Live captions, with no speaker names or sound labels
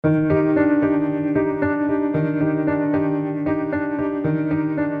Welcome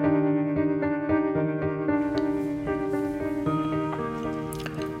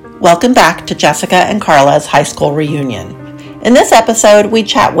back to Jessica and Carla's high school reunion. In this episode, we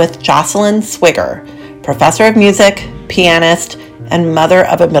chat with Jocelyn Swigger, professor of music, pianist, and mother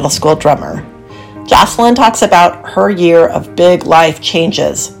of a middle school drummer. Jocelyn talks about her year of big life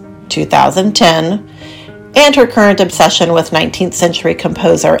changes, 2010, and her current obsession with 19th century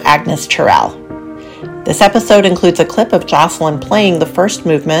composer Agnes Tyrrell. This episode includes a clip of Jocelyn playing the first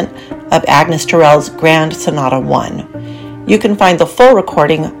movement of Agnes Tyrrell's Grand Sonata 1. You can find the full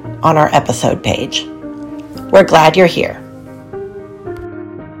recording on our episode page. We're glad you're here.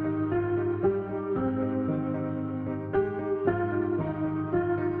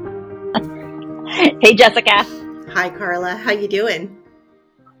 Hey, Jessica. Hi, Carla. How you doing?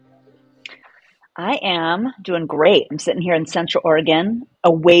 I am doing great. I'm sitting here in Central Oregon,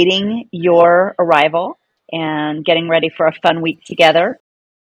 awaiting your arrival and getting ready for a fun week together.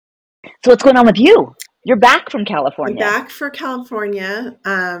 So what's going on with you? You're back from California. I'm back for California.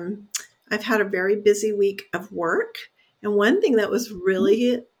 I've had a very busy week of work. And one thing that was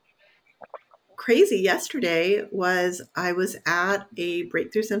really crazy yesterday was I was at a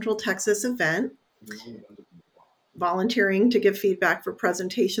Breakthrough Central Texas event, volunteering to give feedback for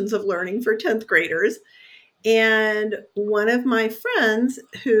presentations of learning for 10th graders. And one of my friends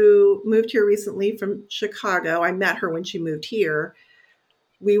who moved here recently from Chicago, I met her when she moved here.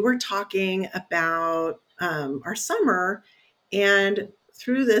 We were talking about our summer, and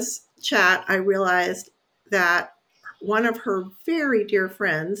through this chat, I realized that one of her very dear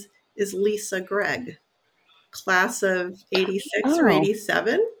friends is Lisa Gregg, class of 86 or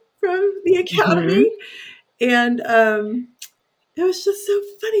 87 from the Academy. And it was just so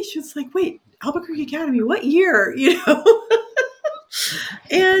funny. She was like, wait, Albuquerque Academy, what year?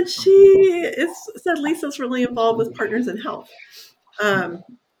 And she said Lisa's really involved with Partners in Health in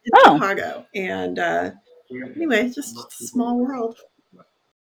Chicago. And anyway, just a small world.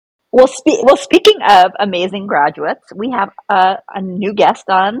 Well, speaking of amazing graduates, we have a new guest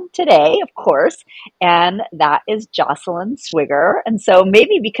on today, of course, and that is Jocelyn Swigger. And so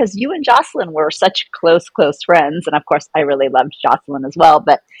maybe because you and Jocelyn were such close friends, and of course I really loved Jocelyn as well,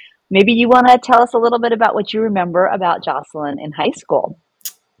 but maybe you want to tell us a little bit about what you remember about Jocelyn in high school.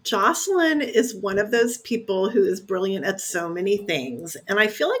 Jocelyn is one of those people who is brilliant at so many things. And I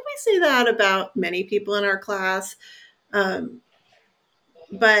feel like we say that about many people in our class.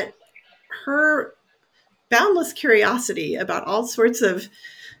 But her boundless curiosity about all sorts of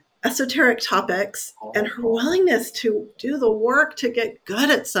esoteric topics and her willingness to do the work to get good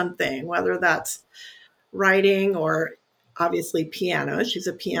at something, whether that's writing or obviously piano. She's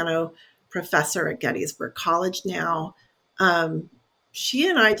a piano professor at Gettysburg College now. She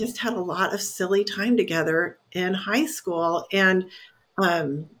and I just had a lot of silly time together in high school. And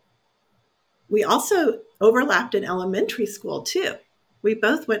we also overlapped in elementary school too. We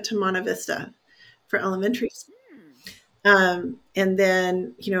both went to Monte Vista for elementary school. And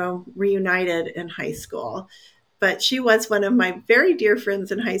then, reunited in high school. But she was one of my very dear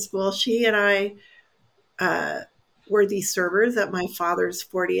friends in high school. She and I were the servers at my father's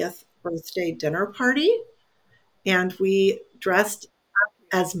 40th birthday dinner party. And we dressed up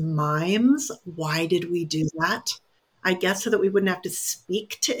as mimes. Why did we do that? I guess so that we wouldn't have to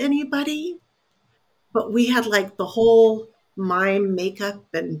speak to anybody. But we had like the whole mime makeup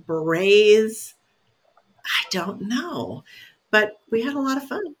and berets. I don't know, but we had a lot of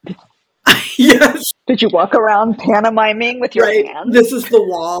fun. Yes. Did you walk around pantomiming with your hands? This is the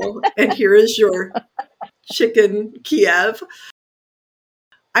wall, and here is your chicken Kiev.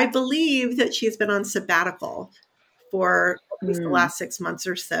 I believe that she's been on sabbatical for at least the last 6 months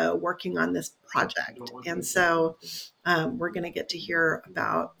or so working on this project. And so we're going to get to hear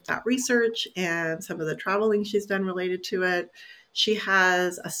about that research and some of the traveling she's done related to it. She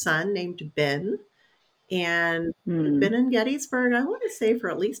has a son named Ben, and been in Gettysburg, I want to say, for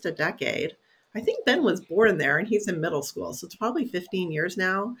at least a decade. I think Ben was born there and he's in middle school, so it's probably 15 years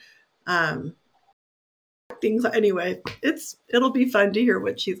now. Anyway, it'll be fun to hear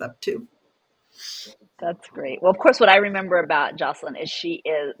what she's up to. That's great. Well, of course, what I remember about Jocelyn is she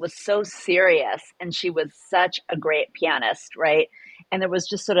was so serious, and she was such a great pianist, right? And there was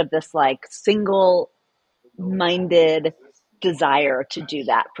just sort of this like single-minded desire to do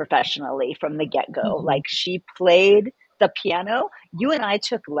that professionally from the get-go. Like, she played the piano. You and I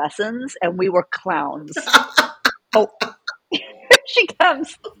took lessons, and we were clowns. Oh, she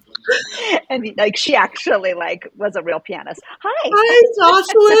comes. And like, she actually like was a real pianist. Hi,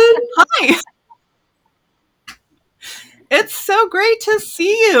 Jocelyn. Hi. It's so great to see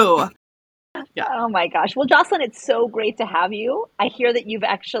you. Yeah. Oh my gosh. Well, Jocelyn, it's so great to have you. I hear that you've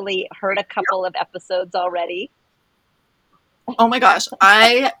actually heard a couple of episodes already. Oh my gosh,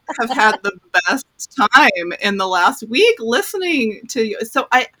 I have had the best time in the last week listening to you.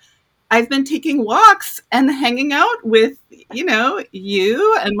 I've been taking walks and hanging out with,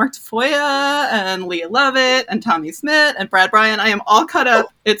 you and Mark Tafoya and Leah Lovett and Tommy Smith and Brad Bryan. I am all caught up.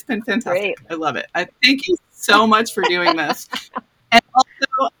 It's been Great. fantastic. I love it. I thank you so much for doing this. And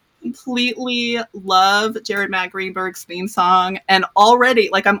also completely love Jared Matt Greenberg's theme song. And already,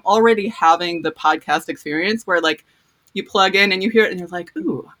 I'm already having the podcast experience where you plug in and you hear it and you're like,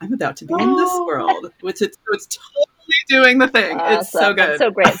 ooh, I'm about to be in this world, which it's totally doing the thing. It's so Awesome. That's good.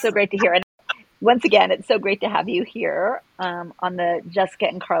 so great. So great to hear. And once again, it's so great to have you here on the Jessica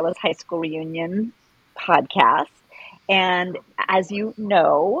and Carla's High School Reunion podcast. And as you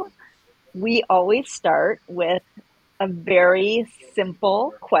know, we always start with a very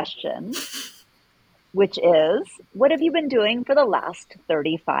simple question, which is, what have you been doing for the last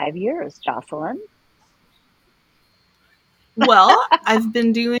 35 years, Jocelyn? Well, I've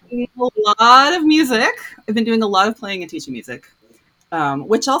been doing a lot of music. I've been doing a lot of playing and teaching music,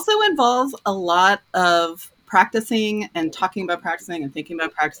 which also involves a lot of practicing and talking about practicing and thinking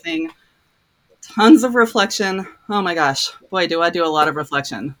about practicing. Tons of reflection. Oh my gosh, boy, do I do a lot of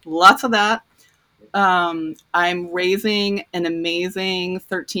reflection. Lots of that. I'm raising an amazing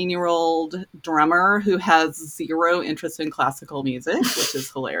 13-year-old drummer who has zero interest in classical music, which is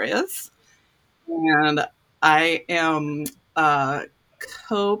hilarious. And I am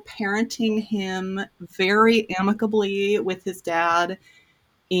co-parenting him very amicably with his dad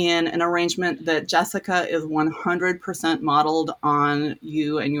in an arrangement that Jessica is 100% modeled on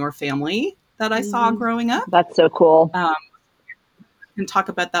you and your family that I saw growing up. That's so cool. Can talk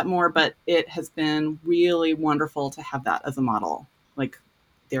about that more, but it has been really wonderful to have that as a model.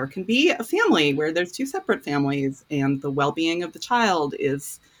 There can be a family where there's two separate families and the well-being of the child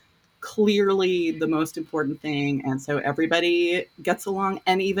is clearly the most important thing. And so everybody gets along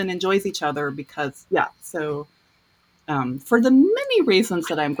and even enjoys each other because, for the many reasons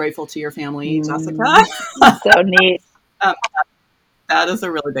that I'm grateful to your family, Jessica, So neat. um, that is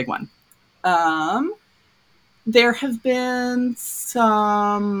a really big one. There have been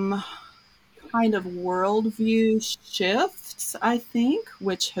some kind of worldview shifts, I think,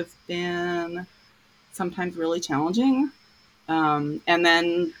 which have been sometimes really challenging. And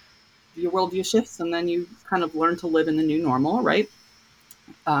then your worldview shifts, and then you kind of learn to live in the new normal, right?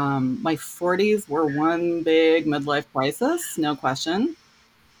 My 40s were one big midlife crisis, no question,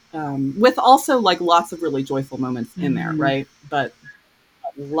 with also lots of really joyful moments in there, right? But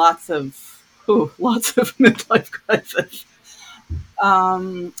lots of midlife crisis.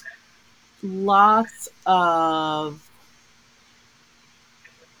 Um, lots of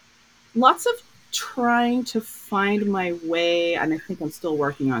trying to find my way, and I think I'm still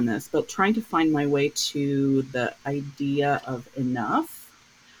working on this, but trying to find my way to the idea of enough.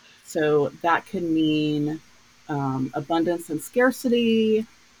 So that can mean abundance and scarcity,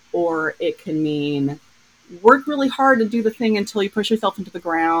 or it can mean work really hard and do the thing until you push yourself into the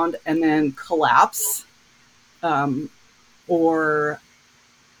ground and then collapse, or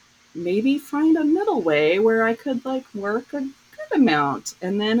maybe find a middle way where I could work a good amount.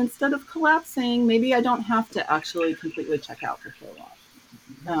 And then instead of collapsing, maybe I don't have to actually completely check out for so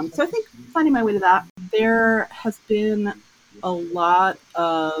long. So I think finding my way to that. There has been a lot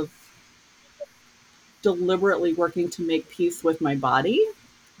of deliberately working to make peace with my body.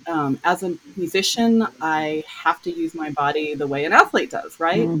 As a musician, I have to use my body the way an athlete does,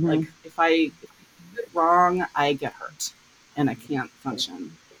 right? If I do it wrong, I get hurt and I can't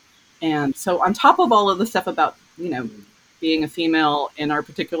function. And so on top of all of the stuff about, being a female in our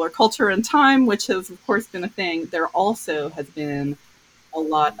particular culture and time, which has of course been a thing, there also has been a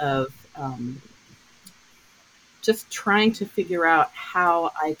lot of just trying to figure out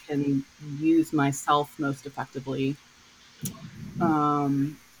how I can use myself most effectively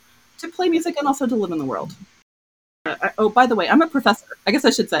to play music and also to live in the world. Oh, by the way, I'm a professor. I guess I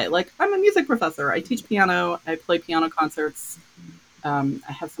should say, I'm a music professor. I teach piano. I play piano concerts. I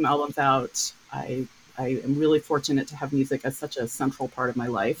have some albums out. I am really fortunate to have music as such a central part of my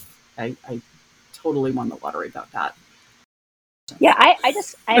life. I totally won the lottery about that. Yeah, I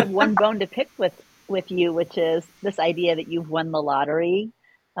have one bone to pick with you, which is this idea that you've won the lottery,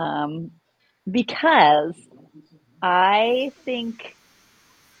 because I think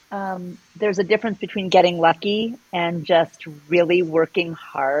there's a difference between getting lucky and just really working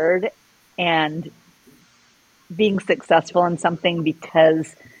hard and being successful in something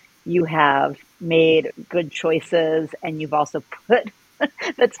because you have made good choices, and you've also put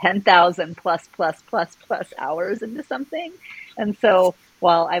the 10,000 plus hours into something. And so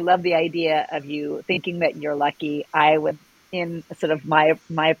while I love the idea of you thinking that you're lucky, I would, in sort of my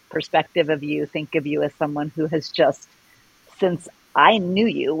perspective of you, think of you as someone who has just, since I knew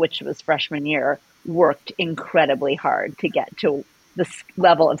you, which was freshman year, worked incredibly hard to get to this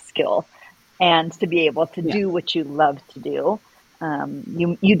level of skill and to be able to Yeah. do what you love to do.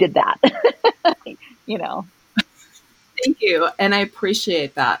 You did that, you know. Thank you. And I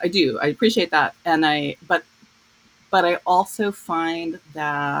appreciate that. I do. I appreciate that. And but I also find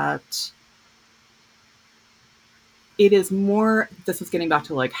that it is more, this is getting back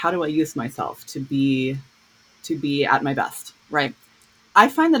to like, how do I use myself to be at my best, right? I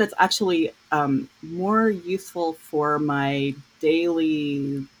find that it's actually more useful for my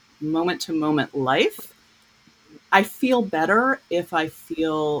daily moment to moment life. I feel better if I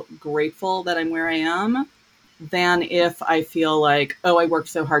feel grateful that I'm where I am than if I feel like, oh, I worked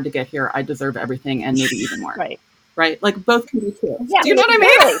so hard to get here. I deserve everything and maybe even more. Right. Right? Like both can be true. Yeah, Do you know what I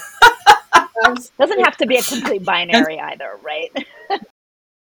mean? totally. Doesn't Absolutely. have to be a complete And binary either, right?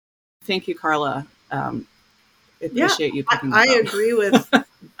 thank you, Carla. I Yeah, appreciate you picking I that up. agree with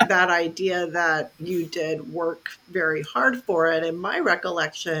that idea that you did work very hard for it. And my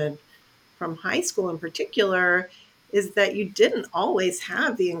recollection from high school in particular is that you didn't always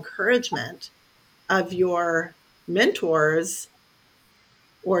have the encouragement of your mentors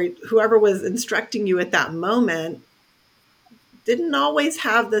or whoever was instructing you at that moment didn't always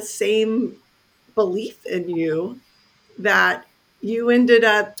have the same belief in you that you ended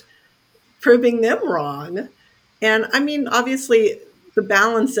up proving them wrong. And I mean, obviously, the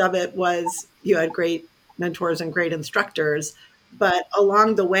balance of it was you had great mentors and great instructors, but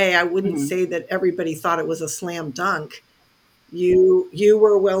along the way, I wouldn't Mhm. say that everybody thought it was a slam dunk. You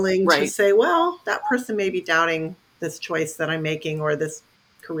were willing to Right. say, well, that person may be doubting this choice that I'm making or this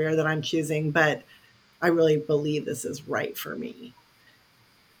career that I'm choosing, but I really believe this is right for me.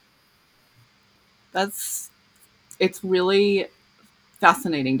 That's, it's really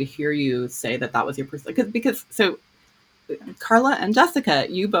fascinating to hear you say that that was your person. Because so Carla and Jessica,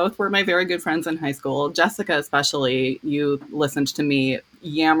 you both were my very good friends in high school. Jessica, especially, you listened to me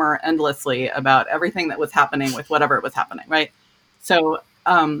yammer endlessly about everything that was happening with whatever it was happening, right? So,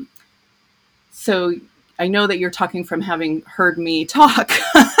 so I know that you're talking from having heard me talk,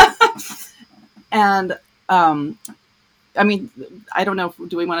 and I mean, I don't know.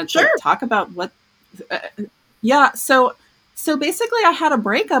 Do we want to like Sure. talk about what? Uh, yeah. So basically, I had a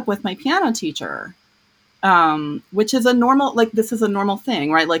breakup with my piano teacher, which is a normal, like, this is a normal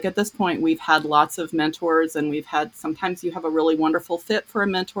thing, right? Like at this point, we've had lots of mentors, and we've had, sometimes you have a really wonderful fit for a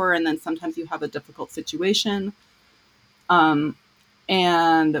mentor, and then sometimes you have a difficult situation. Um,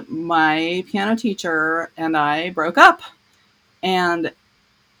 and my piano teacher and I broke up, and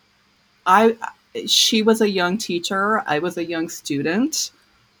I, she was a young teacher. I was a young student.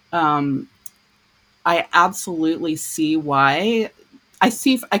 Um, I absolutely see why. I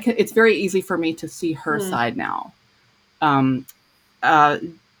can, it's very easy for me to see her Hmm. side now. Um, uh,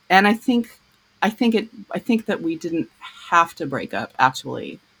 and I think that we didn't have to break up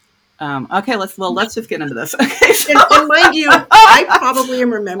actually. Okay, let's just get into this. Okay, so And mind you, I probably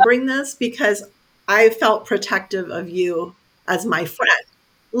am remembering this because I felt protective of you as my friend.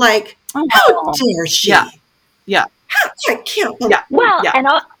 Like, how oh, dare yeah, she? yeah, I can't believe. yeah, Well, yeah, and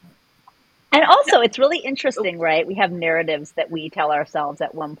yeah. also it's really interesting, right? We have narratives that we tell ourselves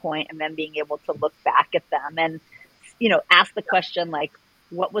at one point, and then being able to look back at them and, ask the question like,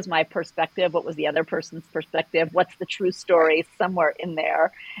 what was my perspective? What was the other person's perspective? What's the true story somewhere in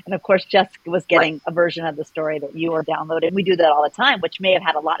there? And of course, Jessica was Right. getting a version of the story that you were downloaded. We do that all the time, which may have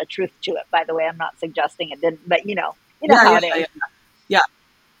had a lot of truth to it. By the way, I'm not suggesting it didn't, but you know Yeah, how yeah, it yeah, is. yeah, yeah.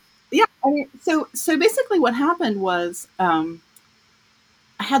 Yeah. I mean, so basically, what happened was,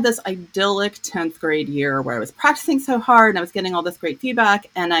 I had this idyllic 10th grade year where I was practicing so hard and I was getting all this great feedback,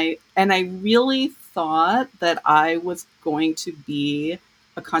 and I really thought that I was going to be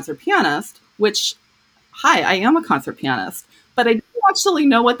a concert pianist, which, hi, I am a concert pianist, but I didn't actually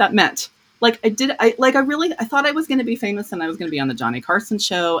know what that meant. Like I thought I was going to be famous and I was going to be on the Johnny Carson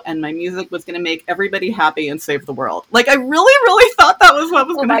show and my music was going to make everybody happy and save the world. Like I really, really thought that was what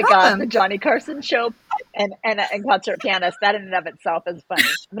was Oh going my to God, the happen. Johnny Carson show and concert pianist, that in and of itself is funny.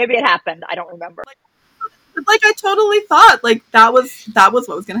 Maybe it happened. I don't remember. Like I totally thought like that was what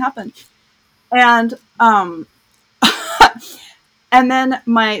was going to happen. And and then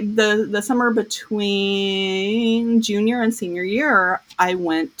the summer between junior and senior year, I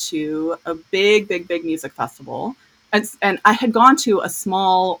went to a big music festival And I had gone to a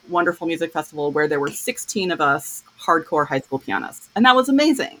small, wonderful music festival where there were 16 of us hardcore high school pianists. And that was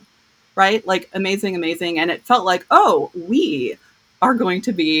amazing, right? Like amazing, amazing. And it felt like, oh, we are going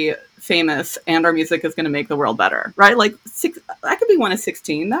to be famous and our music is going to make the world better, right? Like I could be one of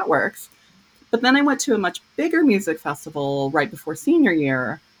 16. That works. But then I went to a much bigger music festival right before senior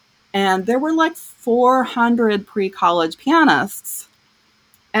year. And there were like 400 pre-college pianists.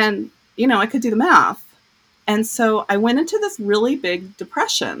 And, I could do the math. And so I went into this really big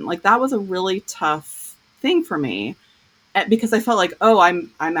depression. Like that was a really tough thing for me because I felt like, oh,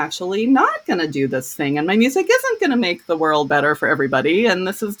 I'm actually not going to do this thing, and my music isn't going to make the world better for everybody, and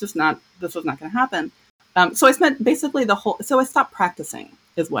this was not going to happen. So I spent basically so I stopped practicing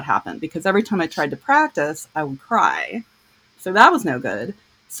is what happened, because every time I tried to practice, I would cry. So that was no good.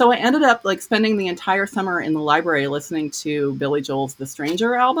 So I ended up like spending the entire summer in the library listening to Billy Joel's The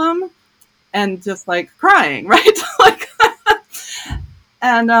Stranger album and just like crying, right? Like,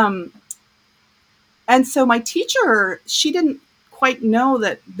 and and so my teacher, she didn't quite know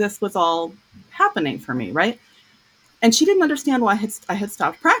that this was all happening for me, right? And she didn't understand why I had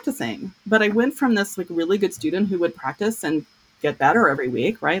stopped practicing. But I went from this like really good student who would practice and get better every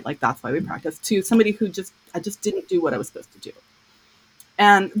week, right? Like that's why we practice, to somebody who I just didn't do what I was supposed to do.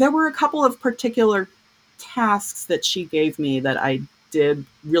 And there were a couple of particular tasks that she gave me that I did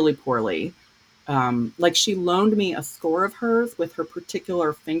really poorly. Like she loaned me a score of hers with her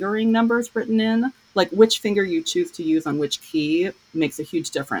particular fingering numbers written in. Like which finger you choose to use on which key makes a huge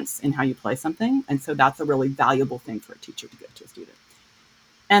difference in how you play something. And so that's a really valuable thing for a teacher to give to a student.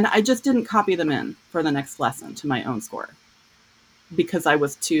 And I just didn't copy them in for the next lesson to my own score because I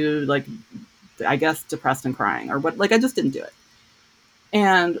was too, like, I guess, depressed and crying or what. Like I just didn't do it.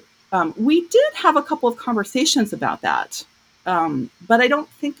 And we did have a couple of conversations about that. But I don't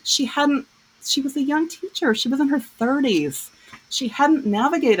think she was a young teacher. She was in her 30s. She hadn't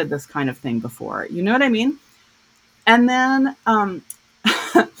navigated this kind of thing before. You know what I mean? And then,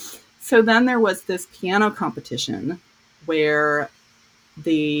 so then there was this piano competition where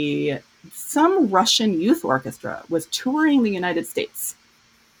some Russian youth orchestra was touring the United States.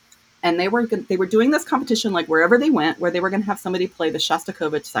 And they were doing this competition like wherever they went, where they were going to have somebody play the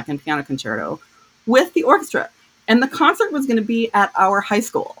Shostakovich Second Piano Concerto with the orchestra. And the concert was going to be at our high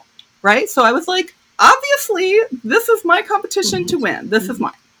school, right? So I was like, obviously, this is my competition to win. This is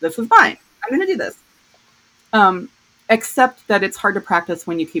mine. This is mine. I'm going to do this. Except that it's hard to practice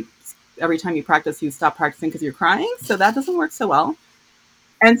when every time you practice, you stop practicing because you're crying. So that doesn't work so well.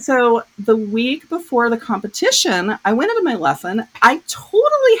 And so the week before the competition, I went into my lesson. I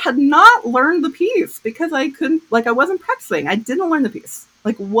totally had not learned the piece because I wasn't practicing. I didn't learn the piece,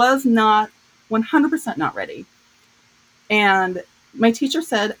 was not 100% not ready. And my teacher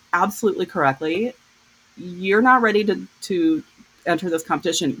said absolutely correctly, you're not ready to enter this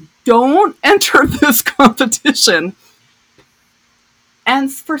competition. Don't enter this competition.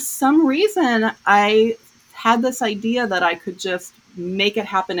 And for some reason, I had this idea that I could just make it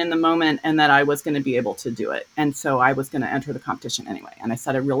happen in the moment and that I was going to be able to do it. And so I was going to enter the competition anyway. And I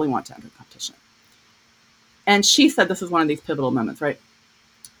said, I really want to enter the competition. And she said, this is one of these pivotal moments, right?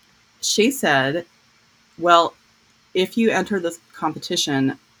 She said, well, if you enter this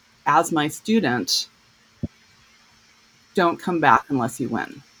competition as my student, don't come back unless you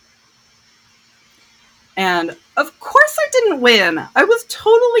win. And of course I didn't win. I was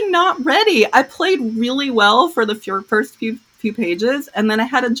totally not ready. I played really well for the first few pages, and then I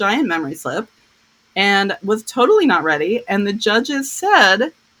had a giant memory slip and was totally not ready. And the judges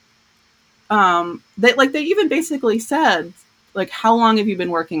said, they even basically said, like, how long have you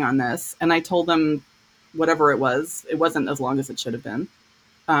been working on this? And I told them whatever it was. It wasn't as long as it should have been.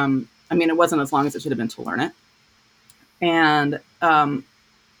 It wasn't as long as it should have been to learn it. And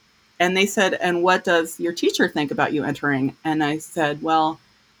they said, and what does your teacher think about you entering? And I said, well,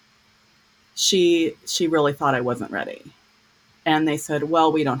 she really thought I wasn't ready. And they said,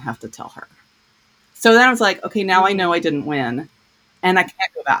 well, we don't have to tell her. So then I was like, okay, now I know I didn't win and I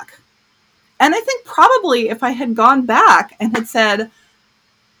can't go back. And I think probably if I had gone back and had said,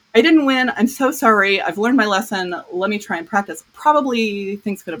 I didn't win, I'm so sorry, I've learned my lesson, let me try and practice, probably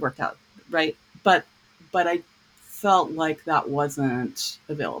things could have worked out, right? But I felt like that wasn't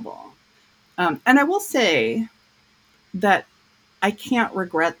available. And I will say that I can't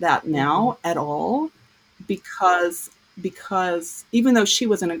regret that now at all, because even though she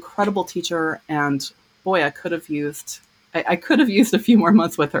was an incredible teacher, and boy, I could have used a few more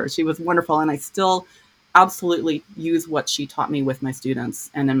months with her. She was wonderful, and I still absolutely use what she taught me with my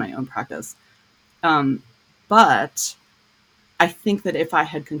students and in my own practice. But I think that if I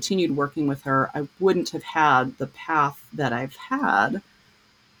had continued working with her, I wouldn't have had the path that I've had.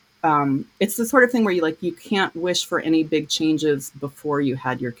 It's the sort of thing where you can't wish for any big changes before you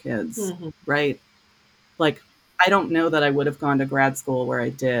had your kids, Mhm. right? Like, I don't know that I would have gone to grad school where I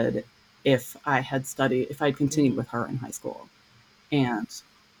did if I'd continued Mhm. with her in high school. And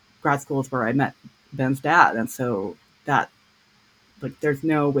grad school is where I met Ben's dad. And so that, there's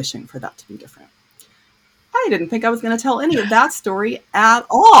no wishing for that to be different. I didn't think I was going to tell any of that story at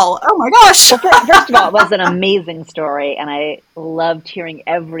all. Oh my gosh. Well, first of all, it was an amazing story, and I loved hearing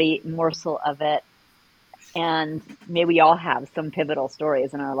every morsel of it. And may we all have some pivotal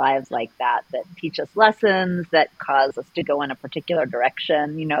stories in our lives like that that teach us lessons, that cause us to go in a particular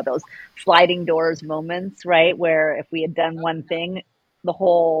direction. Those sliding doors moments, right? Where if we had done one thing, the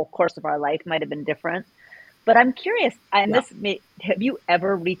whole course of our life might have been different. But I'm curious, and Yeah. have you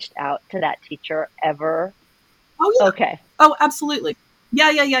ever reached out to that teacher ever? Oh, yeah. Okay. Oh, absolutely. Yeah.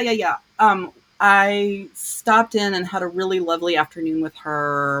 I stopped in and had a really lovely afternoon with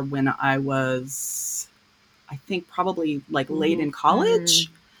her when I was, I think, probably late Mhm. in Mm, college.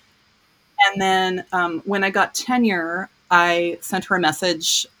 And then when I got tenure, I sent her a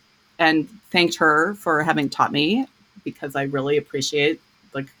message and thanked her for having taught me, because I really appreciate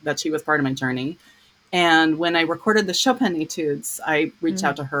that she was part of my journey. And when I recorded the Chopin etudes, I reached mm.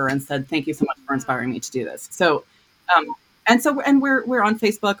 out to her and said, "Thank you so much for inspiring me to do this." So, um, and we're on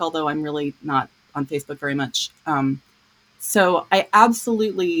Facebook, although I'm really not on Facebook very much. So I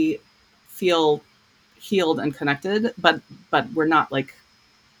absolutely feel healed and connected, but we're not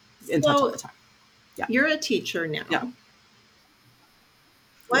in touch all So the time. Yeah, you're a teacher yeah, now.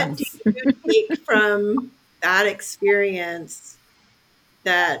 What do Yes. you take from that experience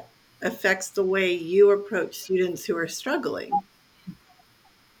that affects the way you approach students who are struggling?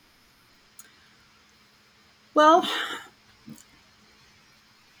 Well,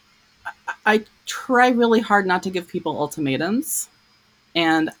 I try really hard not to give people ultimatums,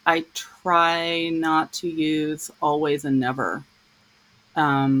 and I try not to use always and never.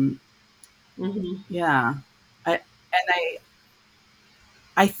 Um, Mhm. yeah, I and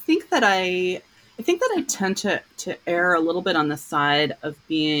I think that I tend to err a little bit on the side of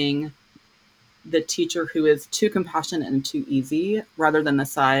being the teacher who is too compassionate and too easy, rather than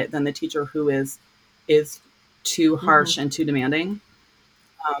the teacher who is too harsh Mhm. and too demanding.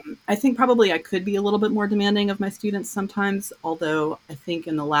 I think probably I could be a little bit more demanding of my students sometimes, although I think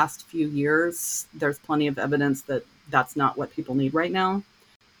in the last few years there's plenty of evidence that that's not what people need right now.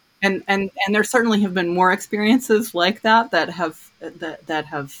 And there certainly have been more experiences like that have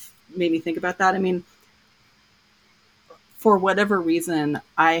made me think about that. I mean, for whatever reason,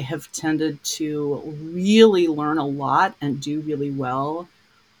 I have tended to really learn a lot and do really well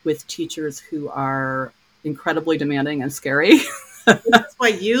with teachers who are incredibly demanding and scary. This is why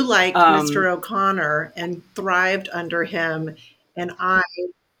you liked um, Mr. O'Connor and thrived under him, and I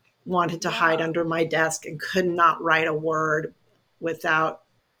wanted to hide yeah, under my desk and could not write a word without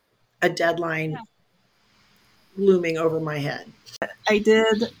a deadline looming over my head. I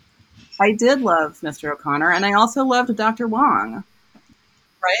did. I did love Mr. O'Connor, and I also loved Dr. Wong.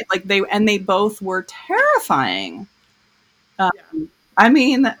 Right? They both were terrifying. I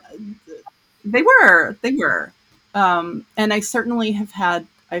mean, they were, and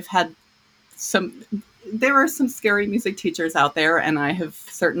I've had some. There are some scary music teachers out there, and I have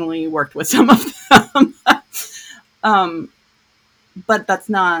certainly worked with some of them. um, but that's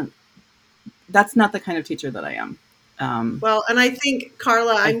not the kind of teacher that I am. Um, Well, and I think,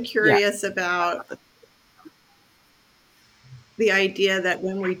 Carla, I'm yeah. curious about the idea that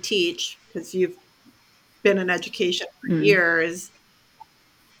when we teach, because you've been in education for Mm, years,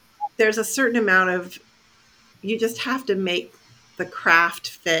 there's a certain amount of, you just have to make the craft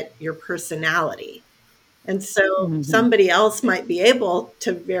fit your personality. And so hmm. somebody else might be able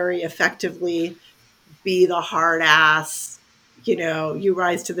to very effectively be the hard ass, you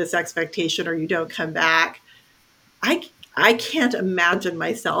rise to this expectation or you don't come back. I I can't imagine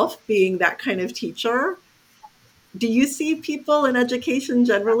myself being that kind of teacher. Do you see people in education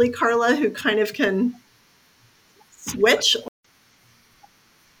generally, Carla, who kind of can switch?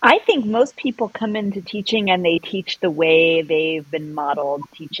 I think most people come into teaching and they teach the way they've been modeled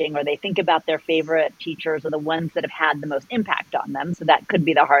teaching, or they think about their favorite teachers or the ones that have had the most impact on them. So that could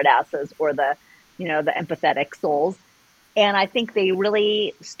be the hard asses or the empathetic souls. And I think they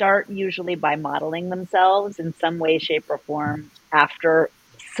really start usually by modeling themselves in some way, shape, or form after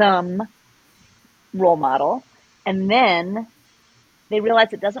some role model. And then they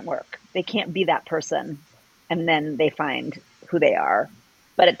realize it doesn't work. They can't be that person. And then they find who they are.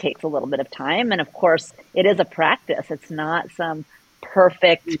 but it takes a little bit of time. And of course, it is a practice. It's not some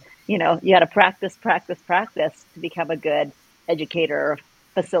perfect, you got to practice, practice, practice to become a good educator,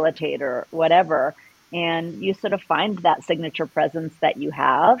 facilitator, whatever. And you sort of find that signature presence that you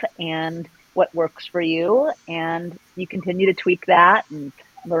have and what works for you. And you continue to tweak that and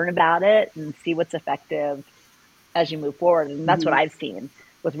learn about it and see what's effective as you move forward. And that's what Mm-hmm. I've seen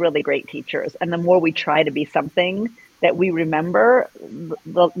with really great teachers. And the more we try to be something that we remember,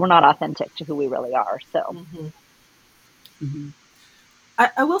 we're not authentic to who we really are. So, Mm-hmm. Mm-hmm.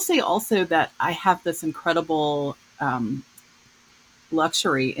 I will say also that I have this incredible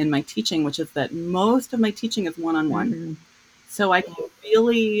luxury in my teaching, which is that most of my teaching is one on one. mm-hmm. So I can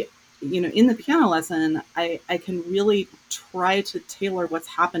really, in the piano lesson, I can really try to tailor what's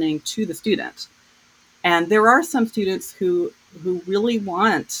happening to the student. And there are some students who really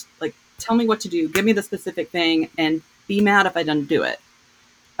want, like, tell me what to do, give me the specific thing, and be mad if I don't do it.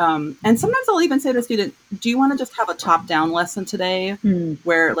 And sometimes I'll even say to the student, do you want to just have a top-down lesson today mm-hmm.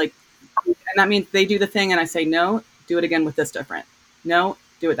 where, like, and that means they do the thing and I say, no, do it again with this different. No,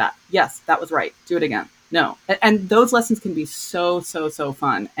 do it that. Yes, that was right. Do it again. No. And those lessons can be so, so, so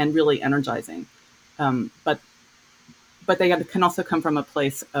fun and really energizing. But they can also come from a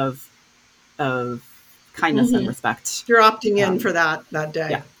place of kindness and Mm-hmm. respect. You're opting in for Um, that yeah.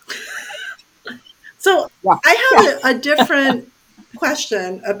 day. So Yeah. I Yes. have a different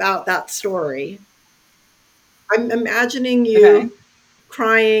question about that story. I'm imagining Okay. you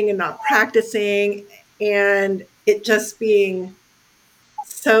crying and not practicing, and it just being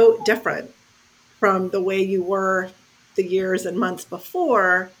so different from the way you were the years and months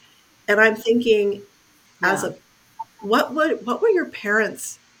before. And I'm thinking, as Yeah. a what were your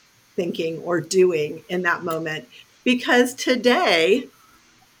parents thinking or doing in that moment? Because today,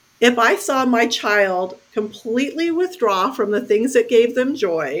 if I saw my child completely withdraw from the things that gave them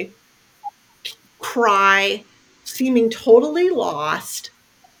joy, cry, seeming totally lost,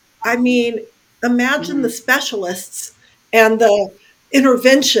 I mean, imagine the Mm-hmm. specialists and the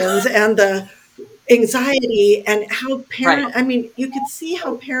interventions and the anxiety and how Right. I mean, you could see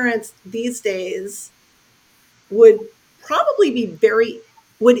how parents these days would probably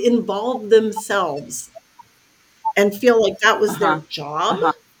would involve themselves and feel like that Uh was their huh. Uh job.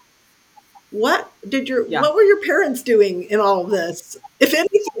 huh. Yeah. What were your parents doing in all of this, if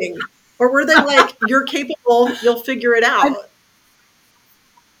anything? Or were they like, you're capable, you'll figure it I out?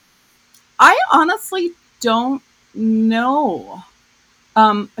 I honestly don't know.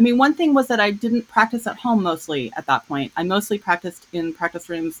 I mean, one thing was that I didn't practice at home mostly at that point. I mostly practiced in practice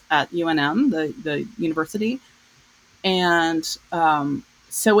rooms at UNM, the university. And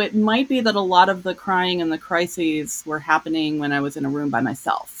so it might be that a lot of the crying and the crises were happening when I was in a room by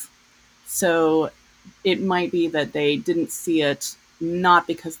myself. So it might be that they didn't see it, not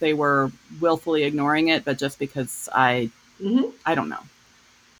because they were willfully ignoring it, but just because Hmm. I don't know.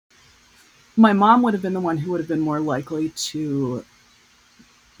 My mom would have been the one who would have been more likely to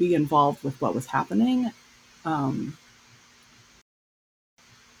be involved with what was happening. Um,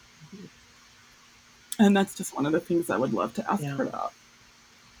 and that's just one of the things I would love to ask Yeah. her about.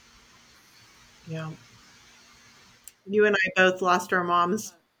 Yeah. You and I both lost our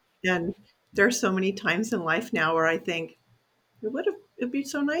moms, and there's so many times in life now where I think it'd be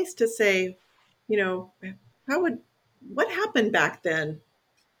so nice to say, you know, how would what happened back then?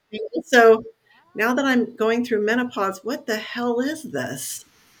 And so now that I'm going through menopause, what the hell is this?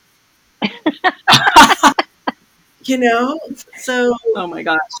 You know? So Oh my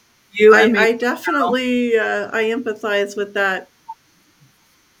gosh, you and me. I definitely I empathize with that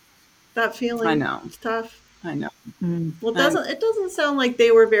I feeling. know. It's tough. I know. Mm. Well, I'm, it doesn't sound like they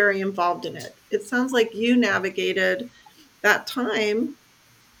were very involved in it. It sounds like you navigated that time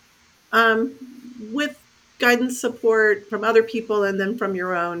um, with guidance, support from other people, and then from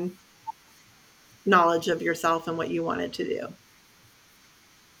your own knowledge of yourself and what you wanted to do.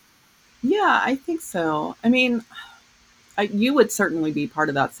 yeah, I think so. I mean, you would certainly be part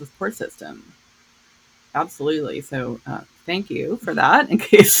of that support system. Absolutely. So thank you for that in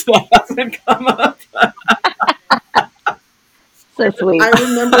case that hasn't come up. So I sweet.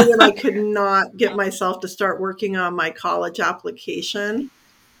 remember when I could not get myself to start working on my college application,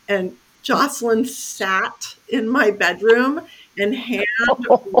 and Jocelyn sat in my bedroom and hand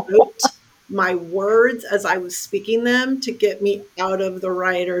wrote my words as I was speaking them to get me out of the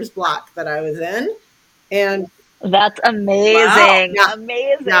writer's block that I was in. And That's Wow. amazing. yeah, yeah, it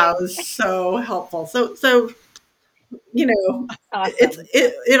Amazing. was so helpful. So you know, Awesome.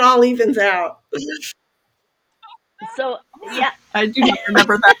 it all evens out. So, yeah, I do not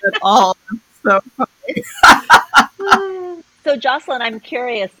remember that at all. So So, Jocelyn, I'm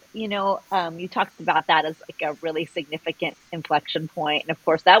curious, you talked about that as like a really significant inflection point. And of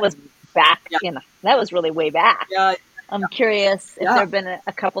course, that was back Yeah, that was really way back. yeah, I'm curious if there yeah, have been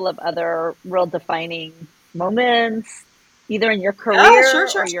a couple of other real defining moments, either in your yeah. Sure, career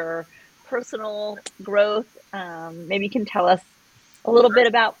sure, or your personal growth. Maybe you can tell us a little bit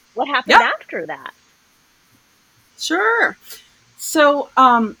about what happened yeah, after that. sure. So,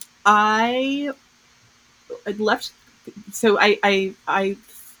 I left. So I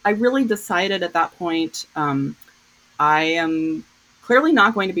really decided at that point. I am clearly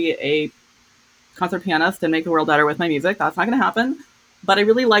not going to be a concert pianist and make the world better with my music. That's not going to happen. But I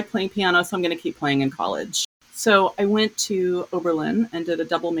really like playing piano, so I'm going to keep playing in college. So I went to Oberlin and did a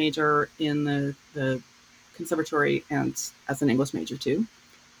double major in the conservatory and as an English major too.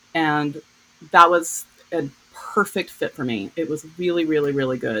 And that was a perfect fit for me. It was really, really,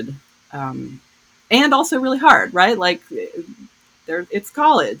 really good. And also really hard, right? Like it's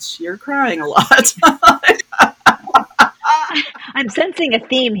college. You're crying a lot. I'm sensing a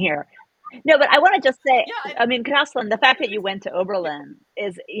theme here. No, but I want to just say, Yeah, I mean, Jocelyn, the fact that you went to Oberlin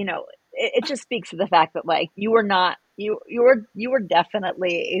is, it just speaks to the fact that like you were not you were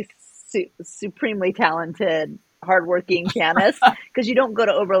definitely a supremely talented, hardworking pianist because you don't go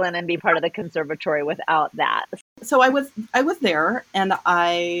to Oberlin and be part of the conservatory without that. so I was there, and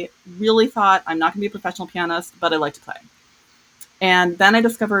I really thought I'm not going to be a professional pianist, but I like to play. And then I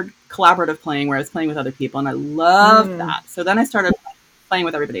discovered collaborative playing, where I was playing with other people, and I loved Mm. that. So then I started playing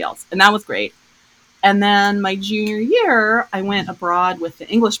with everybody else, and that was great. And then my junior year, I went abroad with the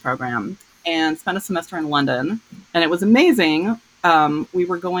English program and spent a semester in London, and it was amazing. We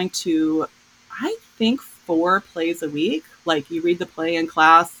were going to, I think, 4 plays a week. Like you read the play in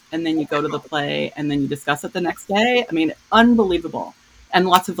class, and then you go to the play, and then you discuss it the next day. I mean, unbelievable. And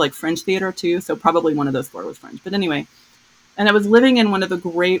lots of like fringe theater too. So probably one of those 4 was fringe. But anyway, and I was living in one of the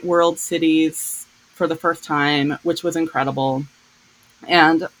great world cities for the first time, which was incredible.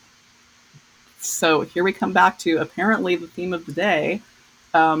 And so here we come back to apparently the theme of the day.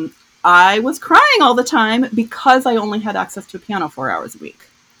 Um, I was crying all the time because I only had access to a piano 4 hours a week.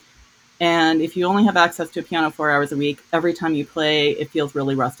 And if you only have access to a piano 4 hours a week, every time you play, it feels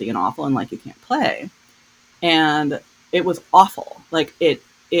really rusty and awful and like you can't play. And it was awful. Like it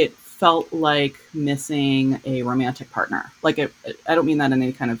felt like missing a romantic partner. Like I don't mean that in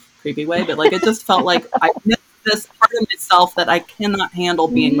any kind of creepy way, but like it just felt like I missed this part of myself that I cannot handle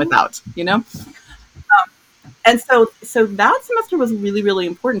being Hmm. without, you know? And so that semester was really, really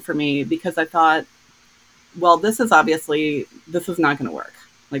important for me because I thought, well, this is not going to work.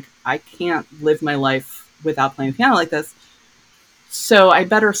 Like I can't live my life without playing piano like this. So I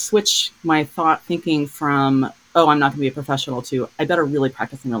better switch my thought thinking from, oh, I'm not going to be a professional to, I better really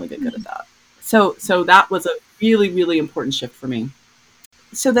practice and really get good at that. So that was a really, really important shift for me.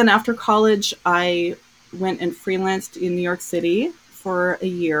 So then after college, I went and freelanced in New York City for a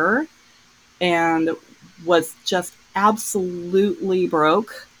year and was just absolutely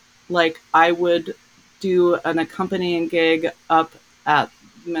broke. Like I would do an accompanying gig up at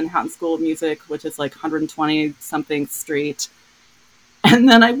Manhattan School of Music, which is like 120 something street. And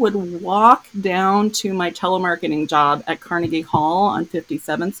then I would walk down to my telemarketing job at Carnegie Hall on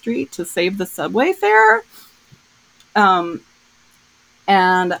 57th Street to save the subway fare. Um,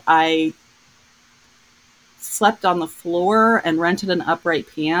 and I slept on the floor and rented an upright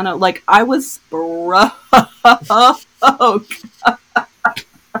piano. Like I was broke.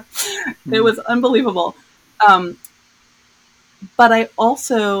 It was unbelievable. Um, but I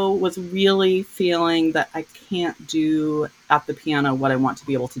also was really feeling that I can't do at the piano what I want to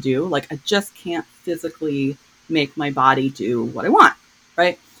be able to do. Like I just can't physically make my body do what I want,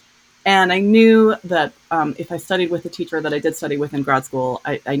 right? And I knew that if I studied with a teacher that I did study with in grad school,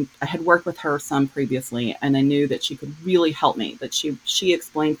 I had worked with her some previously, and I knew that she could really help me. That she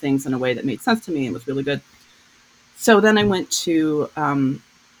explained things in a way that made sense to me and was really good. So then I went to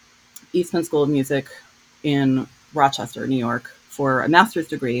Eastman School of Music in Rochester, New York, for a master's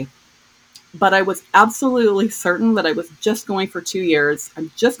degree. But I was absolutely certain that I was just going for 2 years.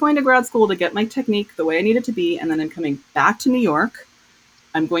 I'm just going to grad school to get my technique the way I need it to be, and then I'm coming back to New York.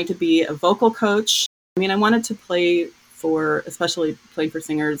 I'm going to be a vocal coach. I mean, I wanted to play for, especially playing for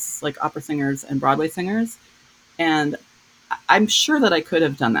singers, like opera singers and Broadway singers. And I'm sure that I could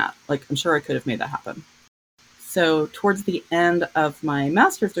have done that. Like, I'm sure I could have made that happen. So, towards the end of my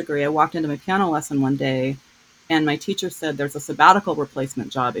master's degree, I walked into my piano lesson one day, and my teacher said, there's a sabbatical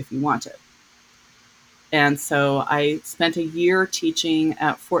replacement job if you want it. And so I spent a year teaching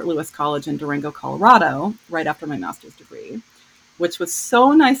at Fort Lewis College in Durango, Colorado, right after my master's degree, which was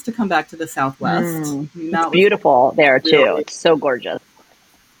so nice to come back to the Southwest. I mean, It's that was beautiful there too. really It's so gorgeous.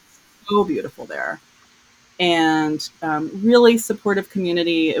 so beautiful there, and really supportive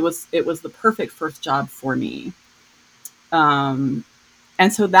community. It was the perfect first job for me. Um,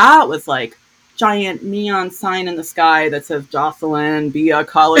 and so that was like giant neon sign in the sky that says Jocelyn, be a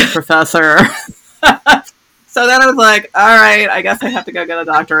college professor. So then I was like, all right, I guess I have to go get a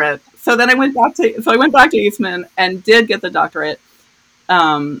doctorate. So then I went back to Eastman and did get the doctorate.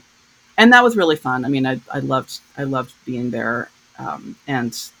 Um, and that was really fun. I mean, I loved being there,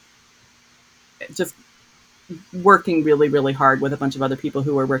 and just working really, really hard with a bunch of other people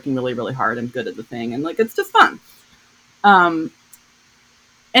who were working really, really hard and good at the thing. And like, it's just fun. Um,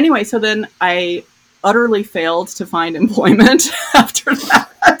 anyway, so then I utterly failed to find employment after that.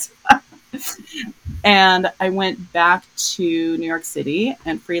 And I went back to New York City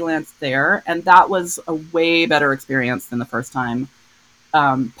and freelanced there. And that was a way better experience than the first time.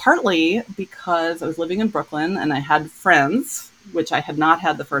 Partly because I was living in Brooklyn and I had friends, which I had not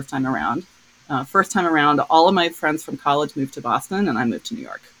had the first time around. First time around, all of my friends from college moved to Boston and I moved to New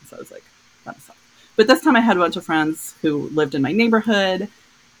York. So I was like, that sucks. But this time I had a bunch of friends who lived in my neighborhood,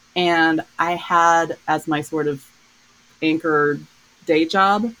 and I had as my sort of anchor day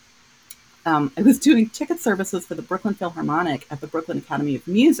job, I was doing ticket services for the Brooklyn Philharmonic at the Brooklyn Academy of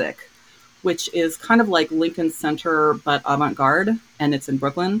Music, which is kind of like Lincoln Center but avant-garde, and it's in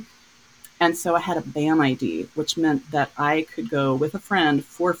Brooklyn. And so I had a BAM ID, which meant that I could go with a friend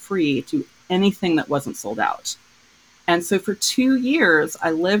for free to anything that wasn't sold out. And so for 2 years, I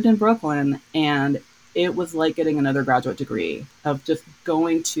lived in Brooklyn, and it was like getting another graduate degree of just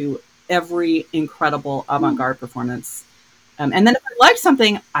going to every incredible avant-garde performance. And then if I liked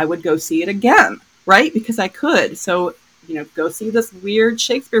something, I would go see it again, right? Because I could. So, go see this weird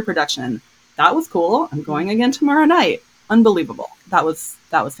Shakespeare production. That was cool. I'm going again tomorrow night. Unbelievable. That was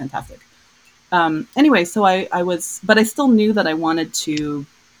fantastic. Anyway, so but I still knew that I wanted to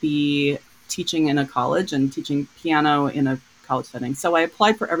be teaching in a college and teaching piano in a college setting. So I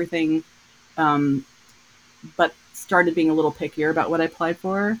applied for everything, um, but started being a little pickier about what I applied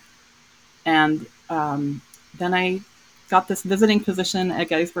for. And then I got this visiting position at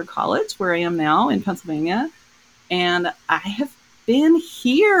Gettysburg College, where I am now in Pennsylvania. And I have been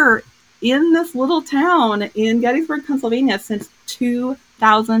here in this little town in Gettysburg, Pennsylvania since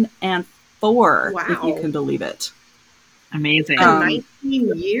 2004, if you Wow. can believe it. Amazing.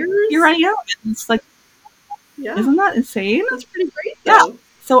 19 years? Here I am. It's like, Yeah. isn't that insane? That's pretty great, Yeah. though.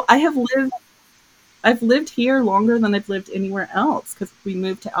 So I've lived here longer than I've lived anywhere else, because we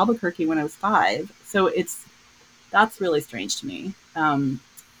moved to Albuquerque when I was 5. So that's really strange to me.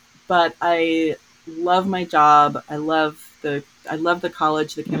 But I love my job. I love the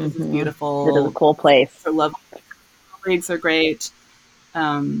college. The campus is It is a beautiful. cool place. So love colleagues are great.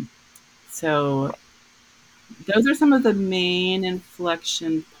 Um, so those are some of the main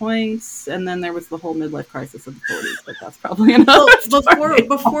inflection points. And then there was the whole midlife crisis of the 40s, but that's probably another Well, story.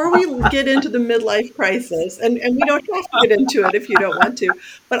 before we get into the midlife crisis, and we don't have to get into it if you don't want to,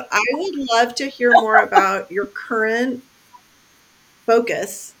 but I would love to hear more about your current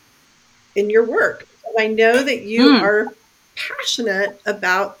focus in your work. And I know that you Mm, are passionate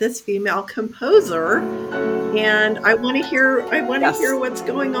about this female composer, and I want to hear yes. what's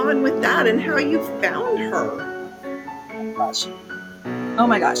going on with that and how you found her. Gosh. Oh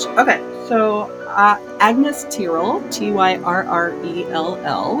my gosh. Okay. So Agnes Tyrrell,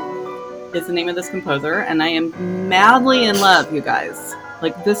 Tyrrell, is the name of this composer, and I am madly in love, you guys.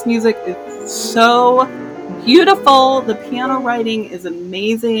 Like, this music is so beautiful. The piano writing is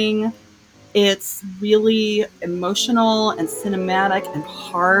amazing. It's really emotional and cinematic and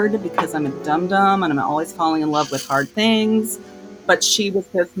hard, because I'm a dum-dum and I'm always falling in love with hard things. But she was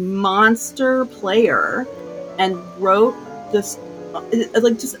this monster player and wrote this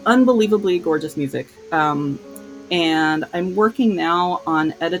like just unbelievably gorgeous music. And I'm working now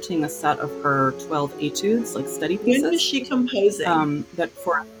on editing a set of her 12 etudes, like study When was pieces. she composing? That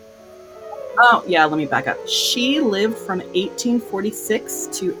for Oh, yeah, let me back up. She lived from 1846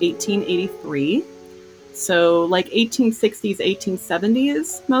 to 1883. So, like 1860s,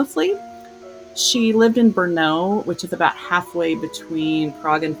 1870s mostly. She lived in Brno, which is about halfway between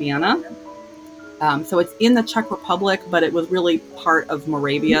Prague and Vienna. So it's in the Czech Republic, but it was really part of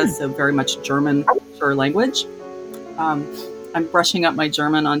Moravia, so very much German for language. Um, I'm brushing up my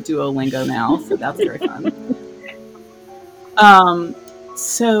German on Duolingo now, so that's very fun.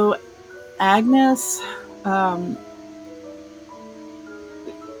 So Agnes,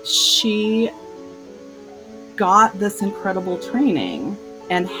 she got this incredible training,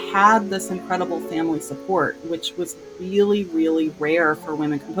 and had this incredible family support, which was really, really rare for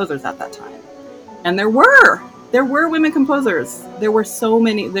women composers at that time. And there were women composers. There were so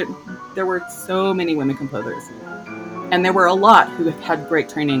many women composers. And there were a lot who had great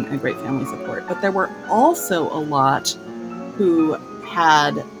training and great family support. But there were also a lot who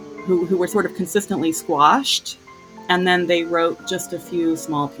were sort of consistently squashed, and then they wrote just a few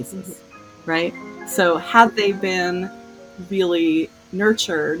small pieces, right? So had they been really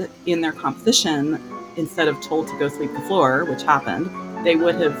nurtured in their composition instead of told to go sweep the floor, which happened, they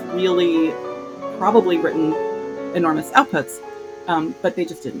would have really probably written enormous outputs, but they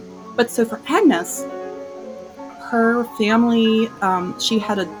just didn't. But so for Agnes, her family, she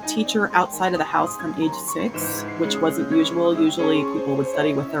had a teacher outside of the house from age 6, which wasn't usual. Usually people would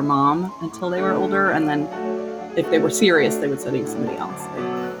study with their mom until they were older, and then if they were serious, they would study with somebody else.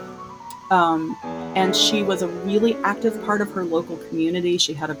 And she was a really active part of her local community.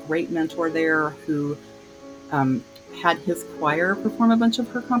 She had a great mentor there who had his choir perform a bunch of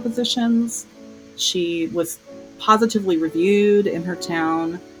her compositions. She was positively reviewed in her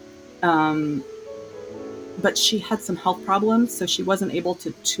town. But she had some health problems, so she wasn't able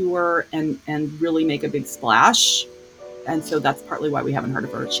to tour and really make a big splash. And so that's partly why we haven't heard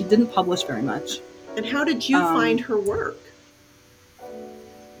of her. She didn't publish very much. And how did you find her work?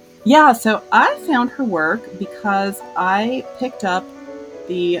 Yeah, so I found her work because I picked up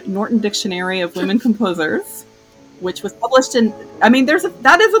the Norton Dictionary of Women Composers, which was published in, I mean,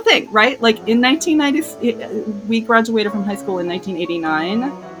 that is a thing, right? Like in 1990, we graduated from high school in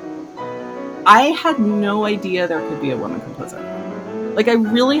 1989. I had no idea there could be a woman composer. Like, I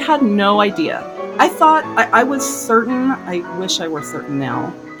really had no idea. I thought, I was certain, I wish I were certain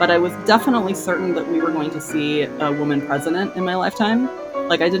now, but I was definitely certain that we were going to see a woman president in my lifetime.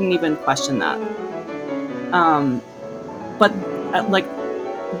 Like, I didn't even question that. But, like,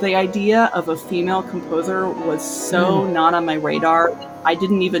 the idea of a female composer was so not on my radar, I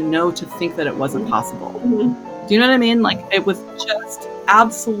didn't even know to think that it wasn't possible. Do you know what I mean? Like, it was just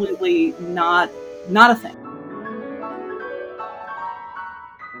absolutely not a thing.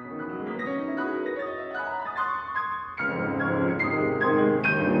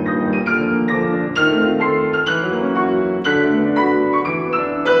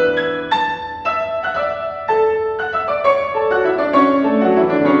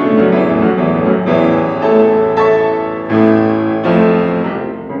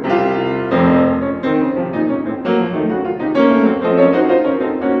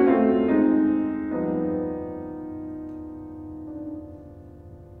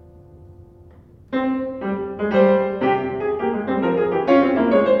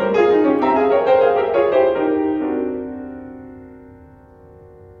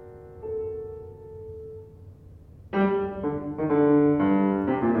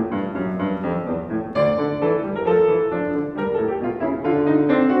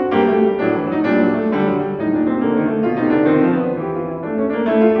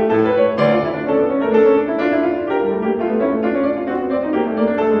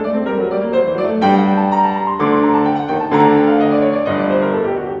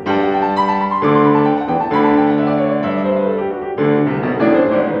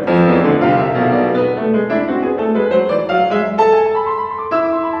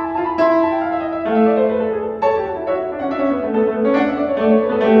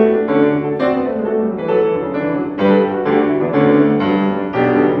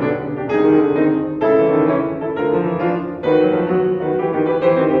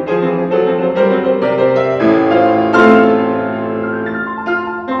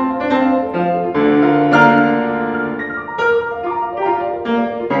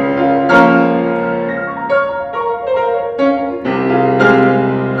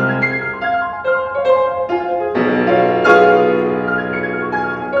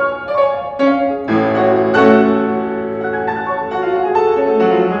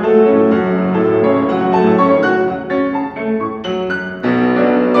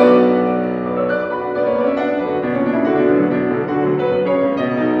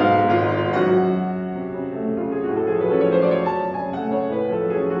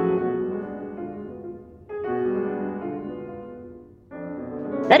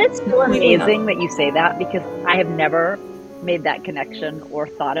 That is so Completely not. amazing that you say that, because I have never made that connection or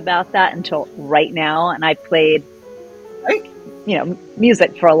thought about that until right now. And I played, Right?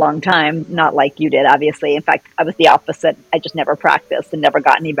 music for a long time, not like you did, obviously. In fact, I was the opposite. I just never practiced and never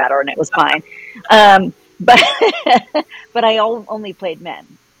got any better, and it was fine. But but I only played men.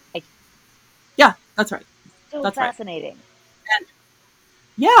 Like, Yeah, that's right. so That's right. fascinating. And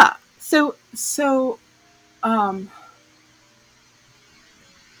yeah, so um,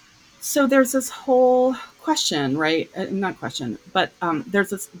 So there's this whole question, right? Not question, but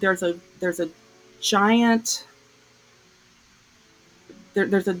there's a giant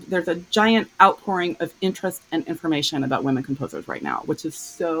there's a giant outpouring of interest and information about women composers right now, which is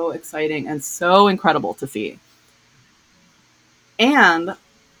so exciting and so incredible to see. And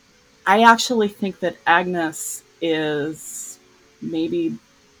I actually think that Agnes is maybe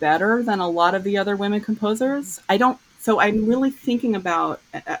better than a lot of the other women composers. I don't. So I'm really thinking about.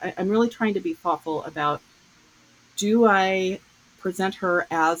 I'm really trying to be thoughtful about, do I present her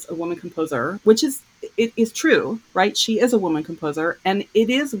as a woman composer, which is, it is true, right? She is a woman composer, and it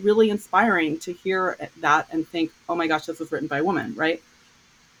is really inspiring to hear that and think, oh my gosh, this was written by a woman, right?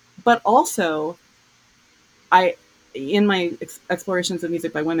 But also, I, in my explorations of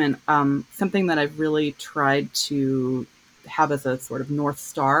music by women, something that I've really tried to have as a sort of North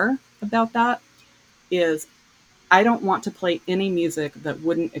Star about that is, I don't want to play any music that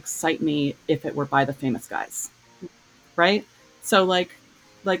wouldn't excite me if it were by the famous guys, right? So like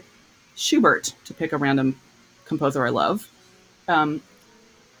Schubert, to pick a random composer I love. Um,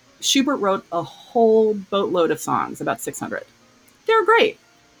 Schubert wrote a whole boatload of songs, about 600. They're great.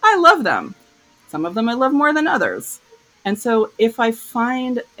 I love them. Some of them I love more than others. And so if I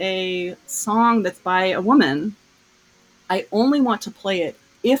find a song that's by a woman, I only want to play it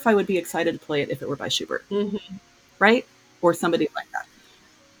if I would be excited to play it if it were by Schubert, Mm-hmm. right? Or somebody like that.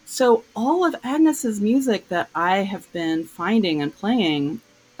 So all of Agnes's music that I have been finding and playing,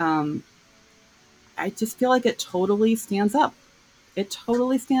 um, I just feel like it totally stands up. It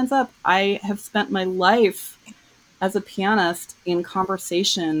totally stands up. I have spent my life as a pianist in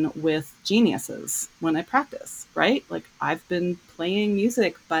conversation with geniuses when I practice, right? Like, I've been playing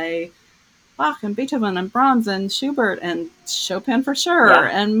music by Bach and Beethoven and Brahms and Schubert and Chopin for sure, Yeah.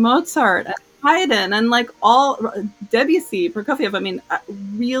 and Mozart and Haydn and like all Debussy, Prokofiev. I mean,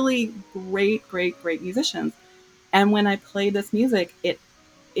 really great, great, great musicians. And when I play this music, it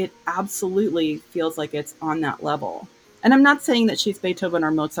absolutely feels like it's on that level. And I'm not saying that she's Beethoven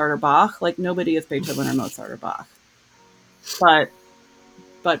or Mozart or Bach. Like, nobody is Beethoven or Mozart or Bach.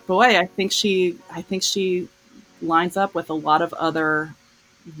 But boy, I think she lines up with a lot of other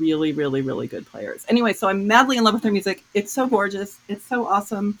really, really, really good players. Anyway, so I'm madly in love with her music. It's so gorgeous. It's so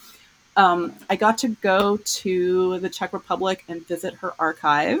awesome. I got to go to the Czech Republic and visit her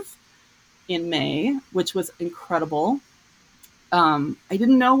archive in May, which was incredible. I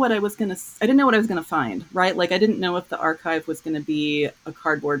didn't know what I was gonna. I didn't know what I was gonna find. Right, like, I didn't know if the archive was gonna be a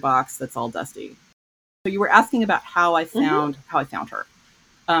cardboard box that's all dusty. So you were asking about Mm-hmm. how I found her.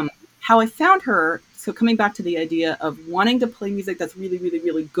 Um, how I found her. So coming back to the idea of wanting to play music that's really, really,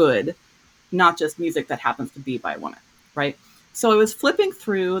 really good, not just music that happens to be by a woman, right? So I was flipping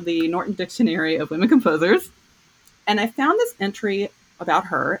through the Norton Dictionary of Women Composers, and I found this entry about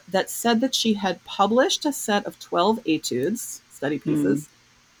her that said that she had published a set of 12 etudes, study Mm. pieces,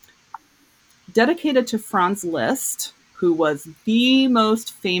 dedicated to Franz Liszt, who was the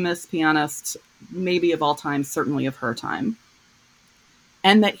most famous pianist, maybe of all time, certainly of her time,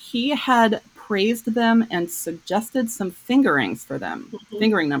 and that he had praised them and suggested some fingerings for them, Mm-hmm.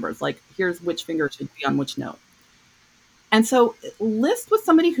 fingering numbers, like, here's which finger should be on which note. And so Liszt was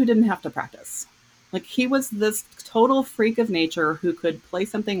somebody who didn't have to practice. Like, he was this total freak of nature who could play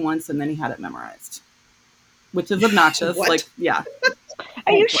something once and then he had it memorized, which is obnoxious. Like, What? yeah.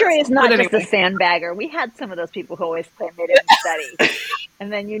 Are you sure he's But not just a anyway, sandbagger? We had some of those people who always claim they didn't study,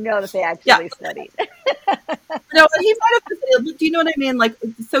 and then you know that they yeah. actually studied. No, he might have. But do you know what I mean? Like,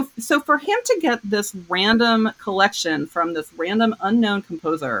 so for him to get this random collection from this random unknown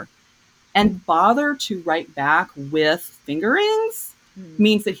composer and bother to write back with fingerings Mm.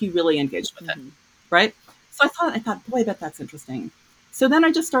 means that he really engaged with it, Mm-hmm. right? So I thought, boy, I bet that's interesting. So then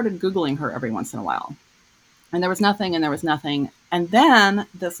I just started Googling her every once in a while. And there was nothing, and there was nothing. And then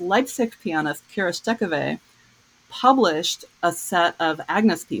this Leipzig pianist, Kira Stekove, published a set of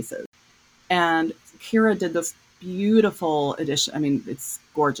Agnes pieces. And Kira did this beautiful edition. I mean, it's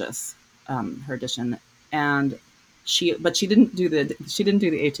gorgeous, her edition. And she didn't do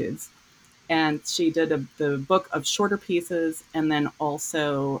the etudes, and she did the book of shorter pieces, and then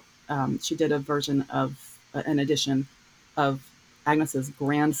also she did a version of an edition of Agnes's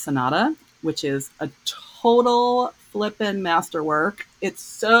Grand Sonata, which is a total flippin' masterwork. It's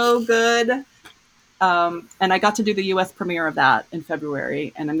so good. And I got to do the US premiere of that in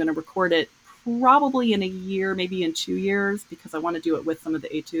February, and I'm going to record it probably in a year, maybe in 2 years, because I want to do it with some of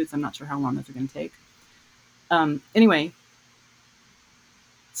the etudes. I'm not sure how long those are going to take. Anyway,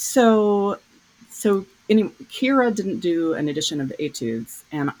 so Kira didn't do an edition of the Etudes,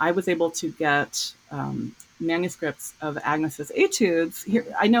 and I was able to get manuscripts of Agnes's Etudes. Here,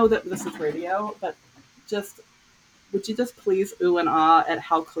 I know that this is radio, but just would you just please ooh and ah at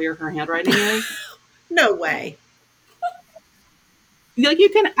how clear her handwriting is? No way. Like you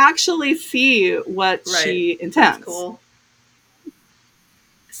can actually see what she intends. That's cool.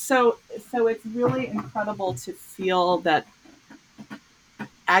 So it's really incredible to feel that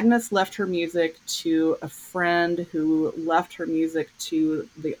Agnes left her music to a friend who left her music to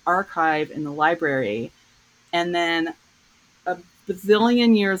the archive in the library. And then a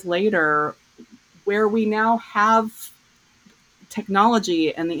bazillion years later, where we now have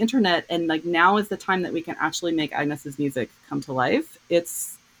technology and the internet, and like now is the time that we can actually make Agnes's music come to life.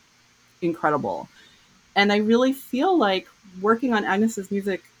 It's incredible. And I really feel like working on Agnes's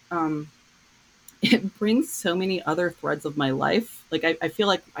music, it brings so many other threads of my life. Like I feel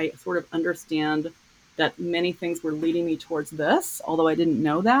like I sort of understand that many things were leading me towards this, although I didn't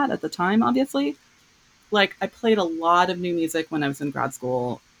know that at the time, obviously. Like I played a lot of new music when I was in grad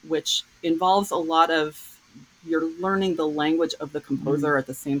school, which involves a lot of you're learning the language of the composer at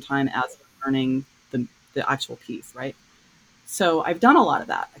the same time as you're learning the actual piece, right? So I've done a lot of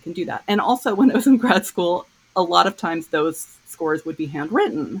that. I can do that. And also when I was in grad school, a lot of times those scores would be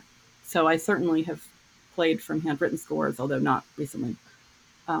handwritten. So I certainly have played from handwritten scores, although not recently.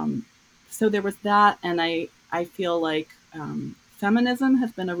 So there was that. And I feel like feminism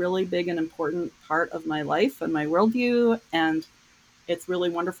has been a really big and important part of my life and my worldview. And it's really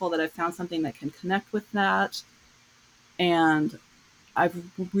wonderful that I've found something that can connect with that. And I've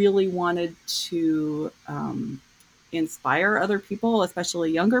really wanted to inspire other people,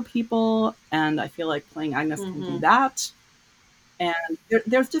 especially younger people. And I feel like playing Agnes can do that. And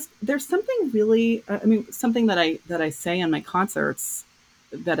there's something really, I mean, something that I say in my concerts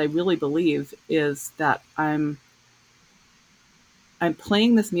that I really believe is that I'm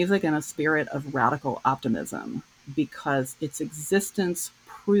playing this music in a spirit of radical optimism because its existence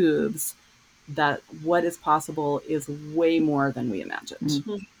proves that what is possible is way more than we imagined.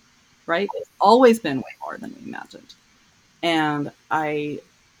 Right? It's always been way more than we imagined. And I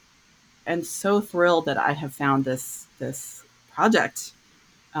am so thrilled that I have found this project.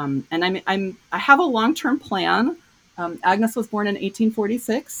 And I have a long-term plan. Agnes was born in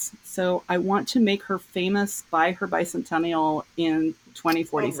 1846, so I want to make her famous by her bicentennial in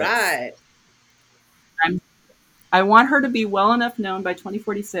 2046. All right. I want her to be well enough known by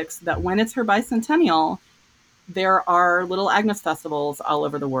 2046 that when it's her bicentennial, there are little Agnes festivals all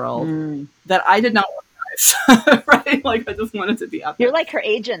over the world that I did not organize. Right? Like I just wanted to be up there. You're like her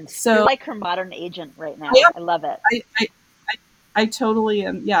agent. So, you're like her modern agent right now. I love it. I totally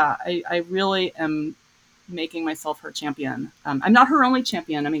am. Yeah, I really am making myself her champion. I'm not her only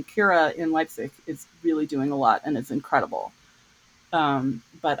champion. I mean, Kira in Leipzig is really doing a lot and it's incredible.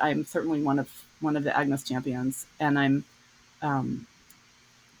 But I'm certainly one of the Agnes champions, and I'm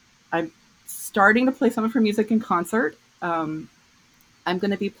starting to play some of her music in concert. I'm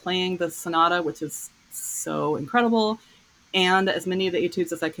going to be playing the sonata, which is so incredible, and as many of the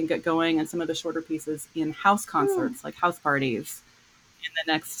etudes as I can get going, and some of the shorter pieces in house concerts, like house parties, in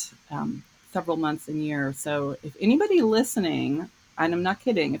the next several months and years. So if anybody listening, and I'm not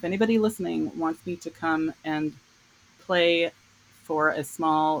kidding, if anybody listening wants me to come and play for a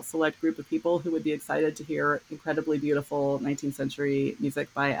small select group of people who would be excited to hear incredibly beautiful 19th century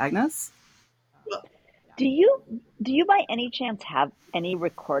music by Agnes. Do you by any chance have any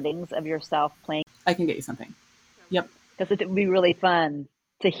recordings of yourself playing? I can get you something. Yep. Because it would be really fun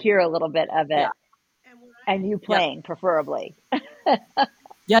to hear a little bit of it. Yeah. And you playing, preferably.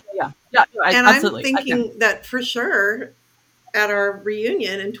 Yeah. Absolutely. I'm thinking that for sure at our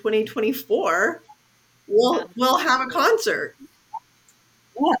reunion in 2024, we'll have a concert.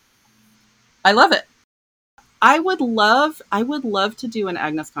 Yeah. I love it. I would love to do an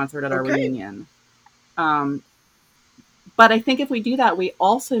Agnes concert at our reunion. But I think if we do that, we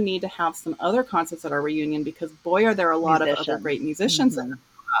also need to have some other concerts at our reunion because boy, are there a lot of other great musicians in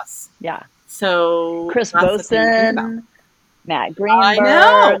us. Yeah. So Chris Boson, Matt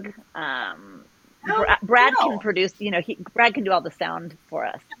Greenberg. Brad can produce. Brad can do all the sound for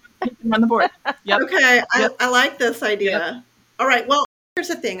us. Run the board. Yep. Okay, I like this idea. Yep. All right. Well, here's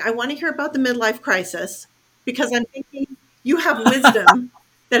the thing. I want to hear about the midlife crisis because I'm thinking you have wisdom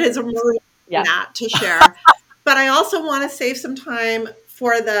that is really not to share. But I also want to save some time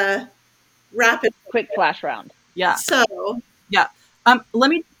for the rapid quick flash round. Yeah. So let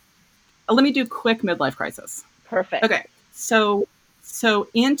me do quick midlife crisis. Perfect. Okay. So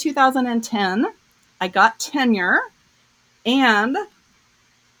in 2010, I got tenure, and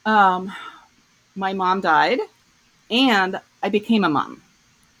my mom died and I became a mom.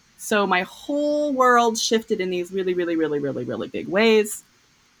 So my whole world shifted in these really, really, really, really, really big ways.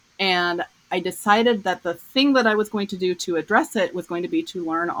 And I decided that the thing that I was going to do to address it was going to be to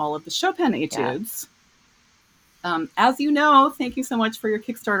learn all of the Chopin Yeah. etudes. As you know, thank you so much for your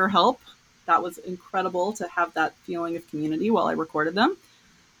Kickstarter help. That was incredible to have that feeling of community while I recorded them.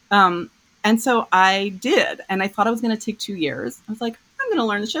 Um, and so I did, and I thought it was going to take 2 years. I was like, I'm going to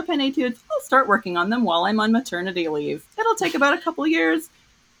learn the Chopin etudes. I'll start working on them while I'm on maternity leave. It'll take about a couple years,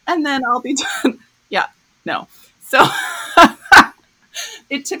 and then I'll be done. Yeah, no. So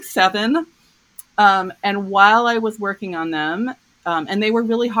it took 7. And while I was working on them, and they were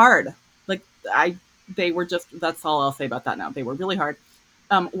really hard. Like they were just. That's all I'll say about that now. They were really hard.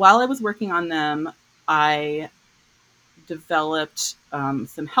 While I was working on them, I developed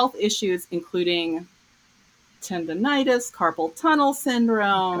some health issues, including tendonitis, carpal tunnel Oh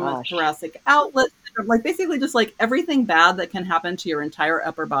syndrome, gosh. thoracic outlet syndrome, like basically just like everything bad that can happen to your entire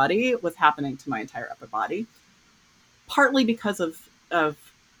upper body was happening to my entire upper body. Partly because of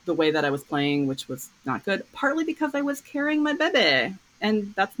the way that I was playing, which was not good. Partly because I was carrying my bebe,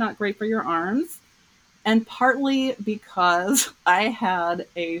 and that's not great for your arms. And partly because I had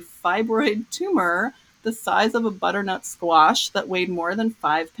a fibroid tumor the size of a butternut squash that weighed more than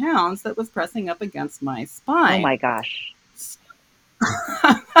 5 pounds that was pressing up against my Oh my spine. gosh.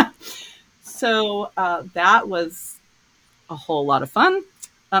 So that was a whole lot of fun.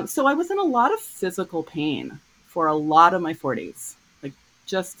 So I was in a lot of physical pain for a lot of my 40s, like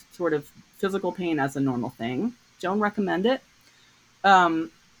just sort of physical pain as a normal thing. Don't recommend it. Um,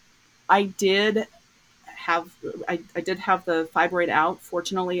 I did have I did have the fibroid out.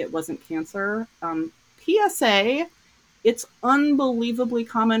 Fortunately, it wasn't cancer. PSA: it's unbelievably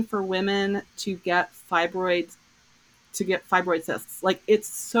common for women to get fibroid cysts. Like it's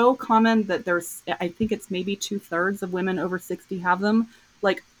so common that I think it's maybe 2/3 of women over 60 have them.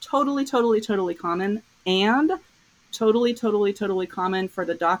 Like totally, totally, totally common, and totally, totally, totally common for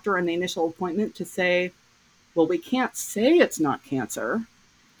the doctor in the initial appointment to say, well, we can't say it's not cancer.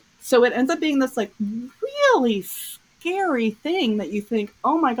 So it ends up being this like really scary thing that you think,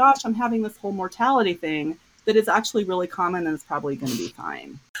 oh my gosh, I'm having this whole mortality thing that is actually really common and is probably going to be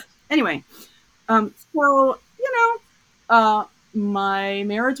fine. Anyway, so my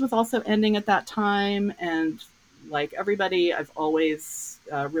marriage was also ending at that time, and like everybody, I've always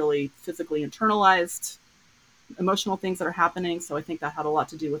really physically internalized emotional things that are happening. So I think that had a lot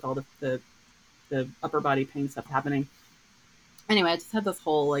to do with all the upper body pain stuff happening. Anyway, I just had this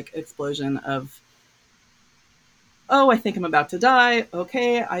whole like explosion of, oh, I think I'm about to die.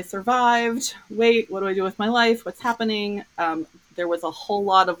 Okay, I survived. Wait, what do I do with my life? What's happening? There was a whole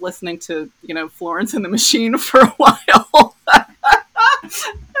lot of listening to, Florence and the Machine for a while.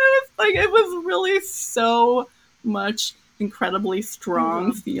 It was really so much incredibly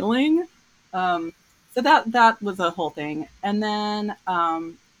strong Mm-hmm. feeling. Um, so that was a whole thing, and then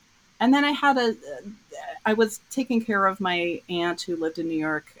I was taking care of my aunt who lived in New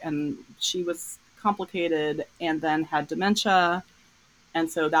York, and she was complicated, and then had dementia, and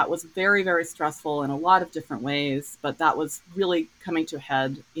so that was very, very stressful in a lot of different ways. But that was really coming to a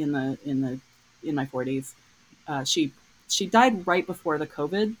head in my 40s. She died right before the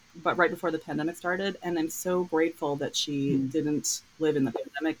COVID, but right before the pandemic started, and I'm so grateful that she Hmm. didn't live in the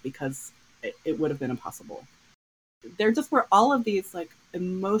pandemic because it would have been impossible. There just were all of these like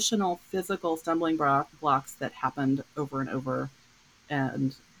emotional, physical stumbling blocks that happened over and over,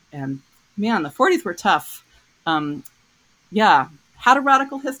 and and man, the 40s were tough. Um, yeah, had a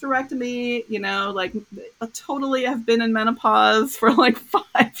radical hysterectomy. Like totally have been in menopause for like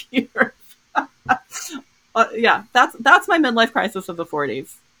 5 years. Yeah, that's my midlife crisis of the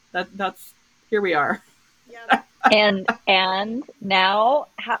 40s. That's here we are. Yeah. And now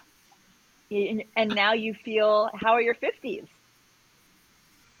and now you feel, how are your 50s?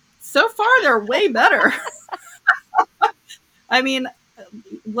 So far, they're way better. I mean,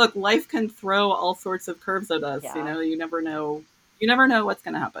 look, life can throw all sorts of curves at us. Yeah. You never know. You never know what's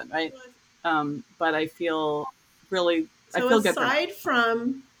going to happen, right? But I feel really, I So feel good for now. aside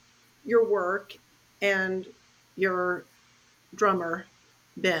from your work and your drummer,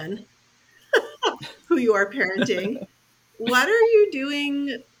 Ben, who you are parenting, what are you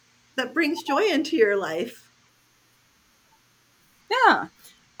doing that brings joy into your life? Yeah.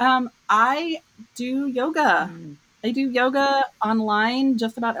 I do yoga. Mm. I do yoga online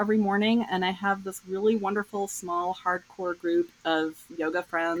just about every morning, and I have this really wonderful, small, hardcore group of yoga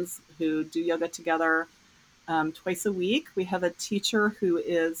friends who do yoga together twice a week. We have a teacher who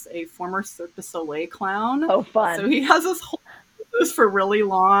is a former Cirque du Soleil clown. Oh, So fun. he has this whole poses for really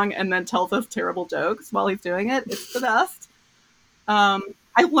long and then tells us terrible jokes while he's doing it. It's the best.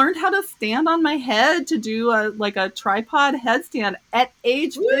 I learned how to stand on my head to do a tripod headstand at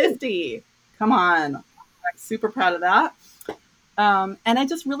age 50. Come on. I'm super proud of that. And I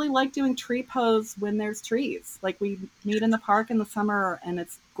just really like doing tree pose when there's trees. Like we meet in the park in the summer and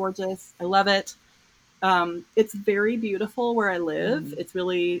it's gorgeous. I love it. It's very beautiful where I live. It's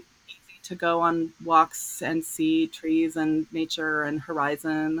really easy to go on walks and see trees and nature and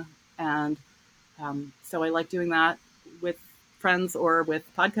horizon. And so I like doing that with friends or with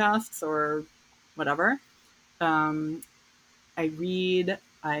podcasts or whatever. I read,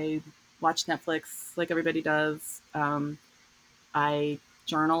 I watch Netflix like everybody does. I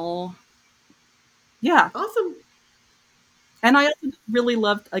journal. Yeah. Awesome. And I also really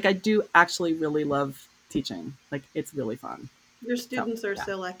love, like, I do actually really love teaching. Like, it's really fun. Your students are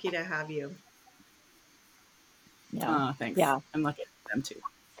so lucky to have you. Yeah. Thanks. Yeah. I'm lucky for them too.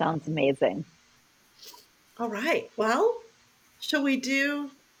 Sounds amazing. All right. Well, shall we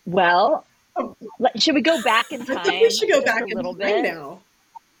do? Well, should we go back in I think we time should go just back a in little time bit? now.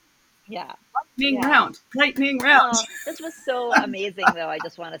 Yeah. Lightning round. This was so amazing, though. I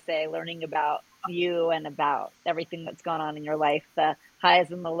just want to say, learning about you and about everything that's gone on in your life, the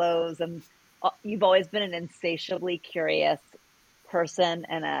highs and the lows, and you've always been an insatiably curious person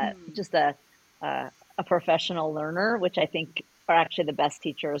and just a professional learner, which I think are actually the best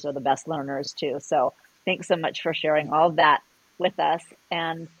teachers or the best learners too. So thanks so much for sharing all of that with us.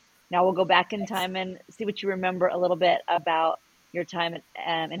 And now we'll go back in time and see what you remember a little bit about your time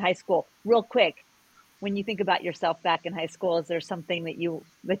in high school. Real quick, when you think about yourself back in high school, is there something that you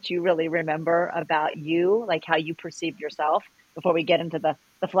really remember about you, like how you perceived yourself, before we get into the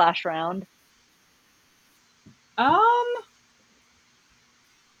flash round?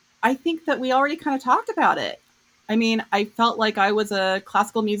 I think that we already kind of talked about it. I mean, I felt like I was a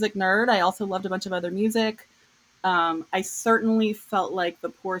classical music nerd. I also loved a bunch of other music. I certainly felt like the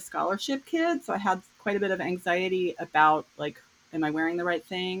poor scholarship kid, so I had quite a bit of anxiety about, like, am I wearing the right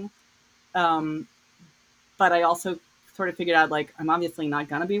thing? But I also sort of figured out, like, I'm obviously not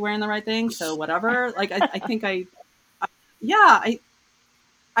going to be wearing the right thing, so whatever. Like, I think yeah,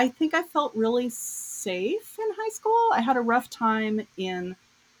 I think I felt really safe in high school. I had a rough time in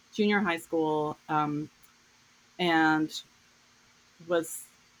junior high school, and was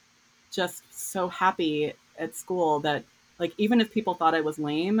just so happy at school that, like, even if people thought I was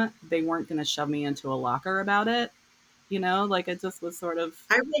lame, they weren't going to shove me into a locker about it. You know, like, it just was sort of,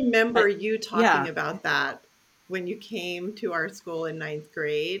 I remember you talking yeah. about that when you came to our school in ninth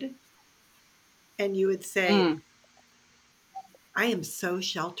grade, and you would say, Mm. I am so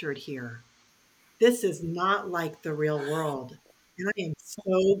sheltered here. This is not like the real world. And I am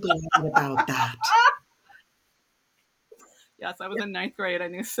so glad about that. Yes, I was in ninth grade. I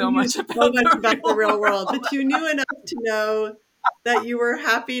knew You so knew much so about much the about the real real world, world. but you knew enough to know that you were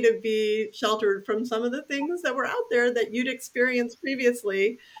happy to be sheltered from some of the things that were out there that you'd experienced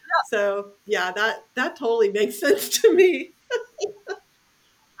previously. So yeah, that totally makes sense to me.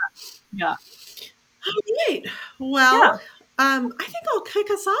 Yeah. All right. Well, Yeah. I think I'll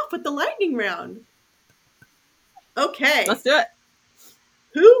kick us off with the lightning round. Let's Okay. do it.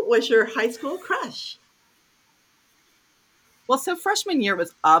 Who was your high school crush? Well, so freshman year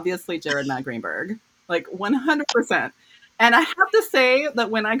was obviously Jared Matt Greenberg, like 100%. And I have to say that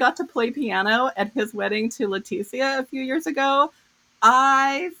when I got to play piano at his wedding to Leticia a few years ago,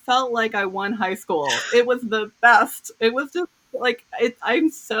 I felt like I won high school. It was the best. It was just like, I'm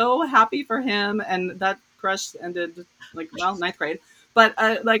so happy for him. And that crush ended, like, well, ninth grade. But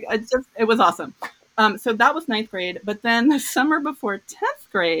like, it was awesome. So that was ninth grade. But then the summer before 10th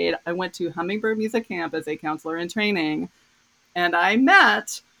grade, I went to Hummingbird Music Camp as a counselor in training. And I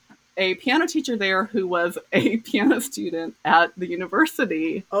met a piano teacher there who was a piano student at the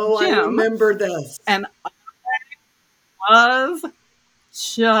university Oh, I gym. remember this. And I was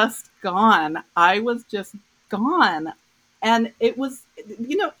just gone. I was just gone. And it was,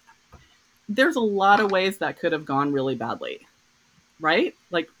 there's a lot of ways that could have gone really badly, right?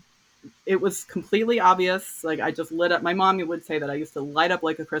 Like, it was completely obvious. Like, I just lit up. My mom would say that I used to light up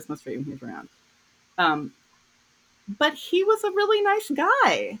like a Christmas tree when he was around. But he was a really nice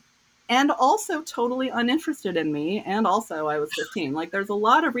guy and also totally uninterested in me. And also, I was 15. Like, there's a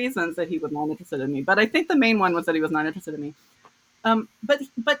lot of reasons that he was not interested in me. But I think the main one was that he was not interested in me.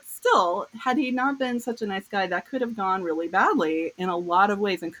 But still, had he not been such a nice guy, that could have gone really badly in a lot of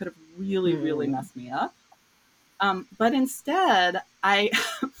ways and could have really, really messed me up. But instead, I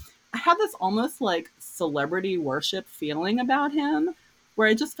I had this almost like celebrity worship feeling about him, where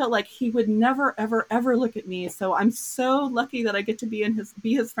I just felt like he would never, ever, ever look at me. So I'm so lucky that I get to be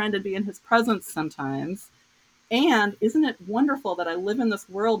his friend and be in his presence sometimes. And isn't it wonderful that I live in this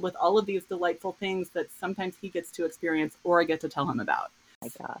world with all of these delightful things that sometimes he gets to experience or I get to tell him about. My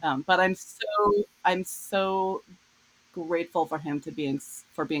God. But I'm so grateful for him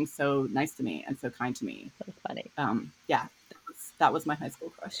for being so nice to me and so kind to me. That's funny. Yeah, that was my high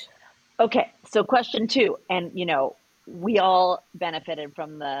school crush. Okay, so question 2, and we all benefited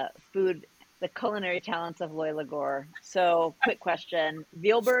from the culinary talents of Loyola Gore. So, quick question: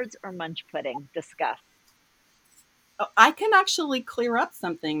 veal birds or munch pudding? Discuss. I can actually clear up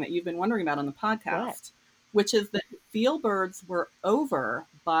something that you've been wondering about on the What? podcast, which is that veal birds were over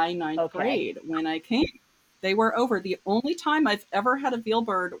by ninth grade when I came. They were over. The only time I've ever had a veal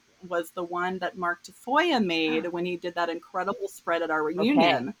bird was the one that Mark Tafoya made when he did that incredible spread at our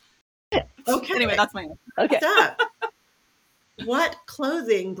reunion. Okay. Anyway, that's my answer. Okay. Stop. What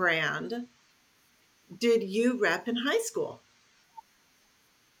clothing brand did you rep in high school?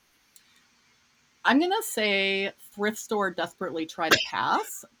 I'm going to say thrift store desperately try to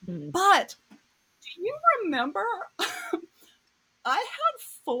pass. Mhm. But do you remember I had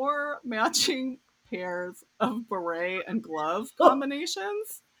 4 matching pairs of beret and glove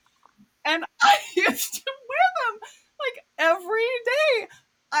combinations? And I used to wear them like every day.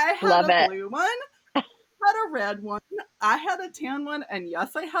 I had Love a it. blue one, had a red one, I had a tan one, and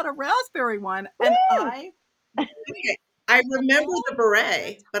yes, I had a raspberry one. And Woo! Okay. I remember the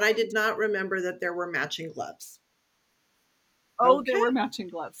beret, but I did not remember that there were matching gloves. Oh, there Okay. were matching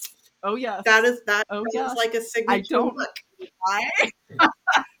gloves. Oh, yes. That is yes. like a I signature don't look. why.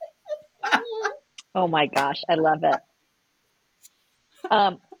 Oh my gosh, I love it.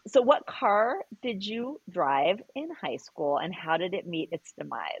 So what car did you drive in high school, and how did it meet its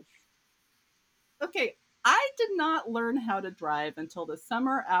demise? Okay, I did not learn how to drive until the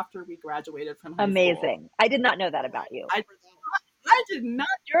summer after we graduated from high school. Amazing. I did not know that about you. I did not.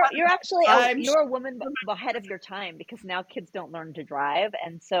 You're actually I'm you're a woman ahead of your time, because now kids don't learn to drive,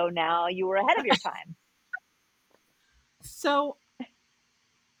 and so now you were ahead of your time. So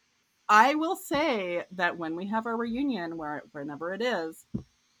I will say that when we have our reunion, whenever it is,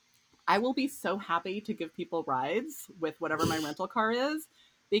 I will be so happy to give people rides with whatever my rental car is,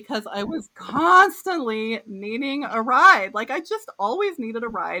 because I was constantly needing a ride. Like, I just always needed a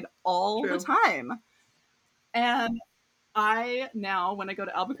ride all the True. time. And I now, when I go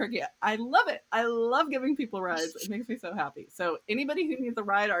to Albuquerque, I love it. I love giving people rides. It makes me so happy. So anybody who needs a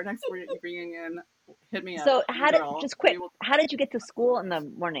ride, our next reunion, hit me up. So Girl, how did you get to school in the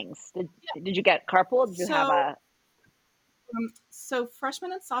mornings? Did you get carpool? Did you have a So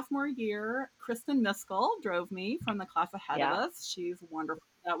freshman and sophomore year, Kristen Miskell drove me from the class ahead of us. She's wonderful.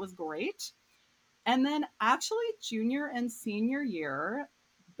 That was great. And then actually junior and senior year,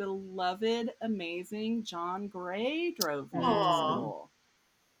 beloved, amazing John Gray drove me to school,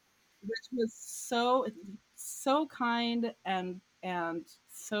 which was so kind and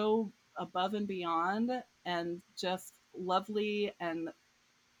so above and beyond, and just lovely and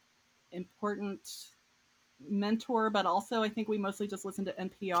important mentor. But also I think we mostly just listened to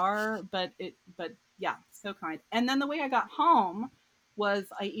NPR, but yeah, so kind. And then the way I got home was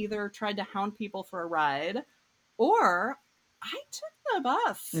I either tried to hound people for a ride, or I took the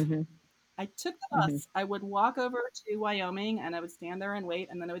bus. Mm-hmm. I took the bus. I would walk over to Wyoming and I would stand there and wait,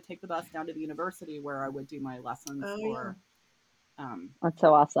 and then I would take the bus down to the university where I would do my lessons or That's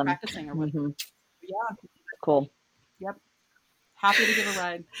so awesome. practicing or whatever. Yeah. Cool. Yep. Happy to give a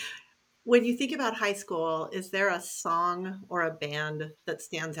ride. When you think about high school, is there a song or a band that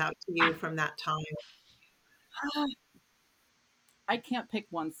stands out to you from that time? I can't pick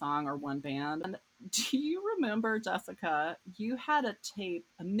one song or one band. Do you remember, Jessica, you had a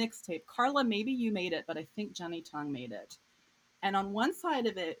mixtape. Carla, maybe you made it, but I think Jenny Tung made it. And on one side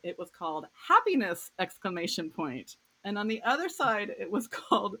of it, it was called Happiness! And on the other side, it was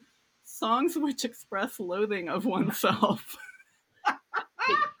called Songs Which Express Loathing of Oneself.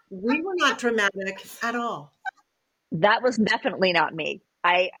 We were not dramatic at all. That was definitely not me.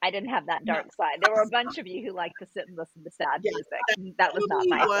 I didn't have that dark side. There were a bunch of you who liked to sit and listen to sad music. That was not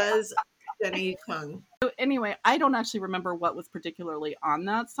my thing. Was Jenny Tung. So anyway, I don't actually remember what was particularly on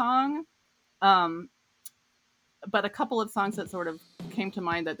that song. But a couple of songs that sort of came to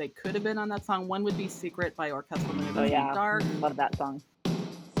mind that they could have been on that song. One would be Secret by Orchestral Maneuvers in the Dark. Love that song.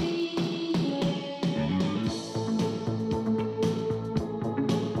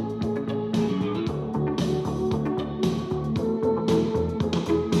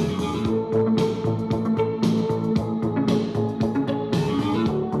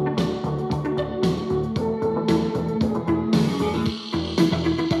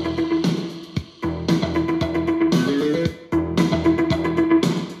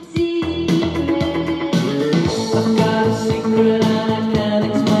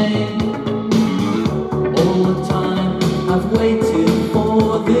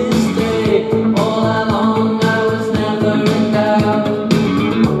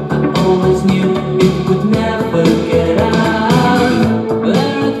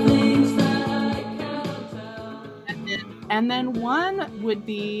 And then one would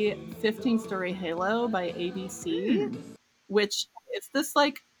be 15-Story Halo by ABC, which it's this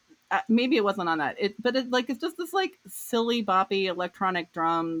like, maybe it wasn't on that, but it's just this like silly boppy electronic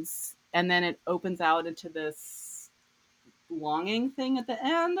drums, and then it opens out into this longing thing at the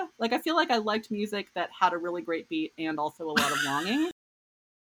end. Like, I feel like I liked music that had a really great beat and also a lot of longing.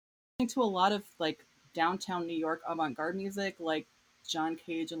 To a lot of like downtown New York avant-garde music, like John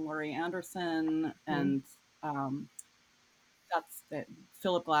Cage and Laurie Anderson, and that's it,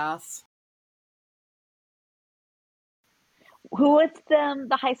 Philip Glass. Who is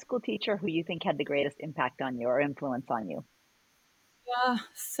the high school teacher who you think had the greatest impact on you or influence on you? Yeah,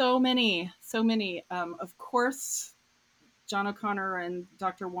 so many. Of course, John O'Connor and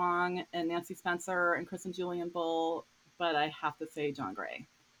Dr. Wong and Nancy Spencer and Chris and Julian Bull, but I have to say John Gray.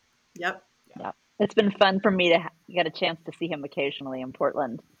 Yep. Yeah. It's been fun for me to get a chance to see him occasionally in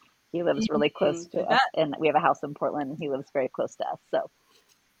Portland. He lives really close to us, and we have a house in Portland, and he lives very close to us. So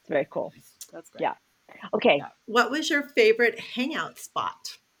it's very cool. That's great. Yeah. Okay. Yeah. What was your favorite hangout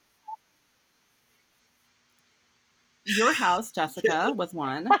spot? Your house, Jessica, was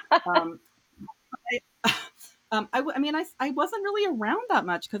one. I wasn't really around that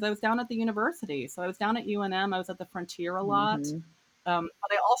much because I was down at the university. So I was down at UNM. I was at the Frontier a lot. But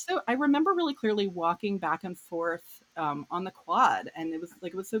I remember really clearly walking back and forth on the quad, and it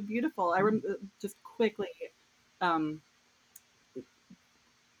was so beautiful. I just quickly, in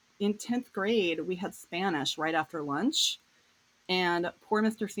 10th grade, we had Spanish right after lunch, and poor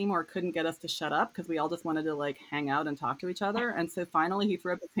Mr. Seymour couldn't get us to shut up because we all just wanted to like hang out and talk to each other. And so finally he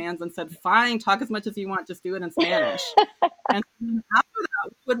threw up his hands and said, "Fine, talk as much as you want, just do it in Spanish." And after that,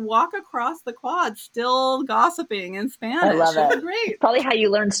 we would walk across the quad still gossiping in Spanish. I love it. It was great. It's probably how you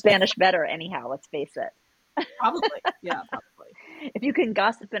learn Spanish better anyhow, let's face it. Probably. Yeah, probably. If you can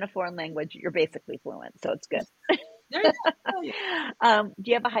gossip in a foreign language, you're basically fluent, so it's good. There you go. Yeah. Do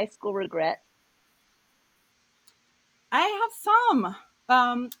you have a high school regret? I have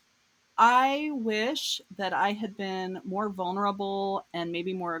some. I wish that I had been more vulnerable and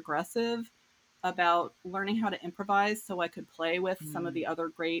maybe more aggressive about learning how to improvise so I could play with some of the other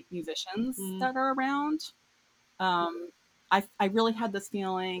great musicians that are around. I really had this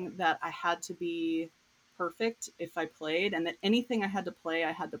feeling that I had to be perfect if I played, and that anything I had to play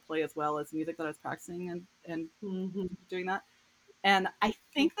as well as music that I was practicing and doing that. And I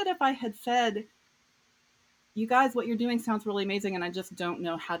think that if I had said, "You guys, what you're doing sounds really amazing, and I just don't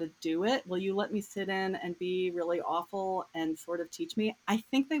know how to do it. Will you let me sit in and be really awful and sort of teach me?" I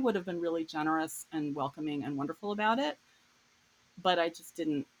think they would have been really generous and welcoming and wonderful about it. But I just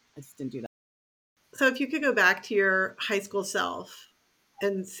didn't do that. So if you could go back to your high school self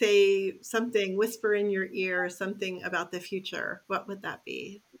and say something, whisper in your ear something about the future, what would that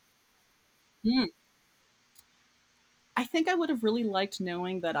be? I think I would have really liked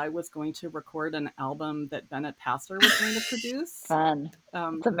knowing that I was going to record an album that Bennett Pastor was going to produce. Fun.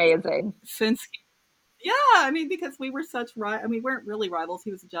 It's amazing. Because we were we weren't really rivals.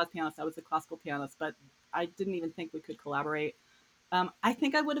 He was a jazz pianist. I was a classical pianist, but I didn't even think we could collaborate. I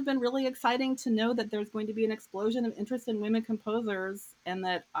think I would have been really exciting to know that there's going to be an explosion of interest in women composers and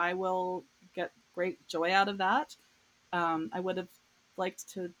that I will get great joy out of that. I would have liked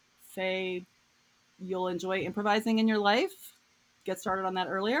to say, "You'll enjoy improvising in your life. Get started on that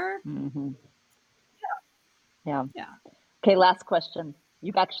earlier." Yeah. Okay, last question.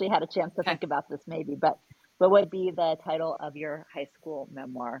 You've actually had a chance to think about this maybe, but what would be the title of your high school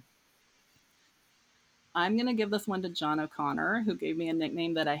memoir? I'm going to give this one to John O'Connor, who gave me a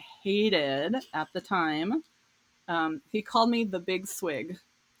nickname that I hated at the time. He called me the Big Swig.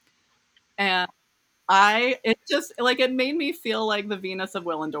 And it made me feel like the Venus of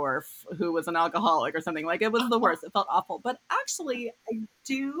Willendorf, who was an alcoholic or something. Like, it was the worst. It felt awful. But actually, I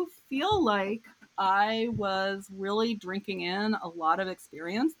do feel like I was really drinking in a lot of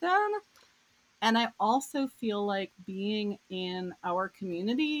experience then. And I also feel like being in our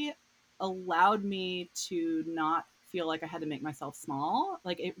community allowed me to not feel like I had to make myself small.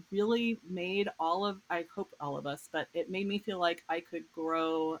 Like, it really made I hope all of us, but it made me feel like I could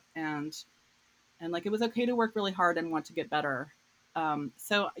grow and like it was okay to work really hard and want to get better.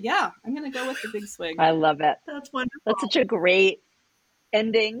 So yeah, I'm going to go with the Big Swig. I love it. That's wonderful. That's such a great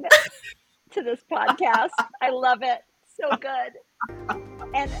ending to this podcast. I love it. So good.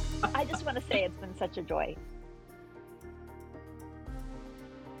 And I just want to say it's been such a joy.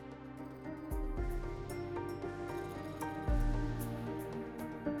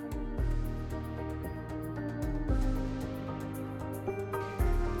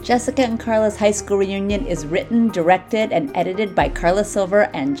 Jessica and Carla's high school reunion is written, directed, and edited by Carla Silver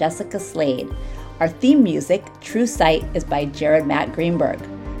and Jessica Slade. Our theme music, True Sight, is by Jared Matt Greenberg.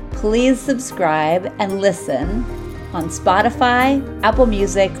 Please subscribe and listen on Spotify, Apple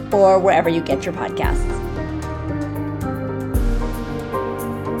Music, or wherever you get your podcasts.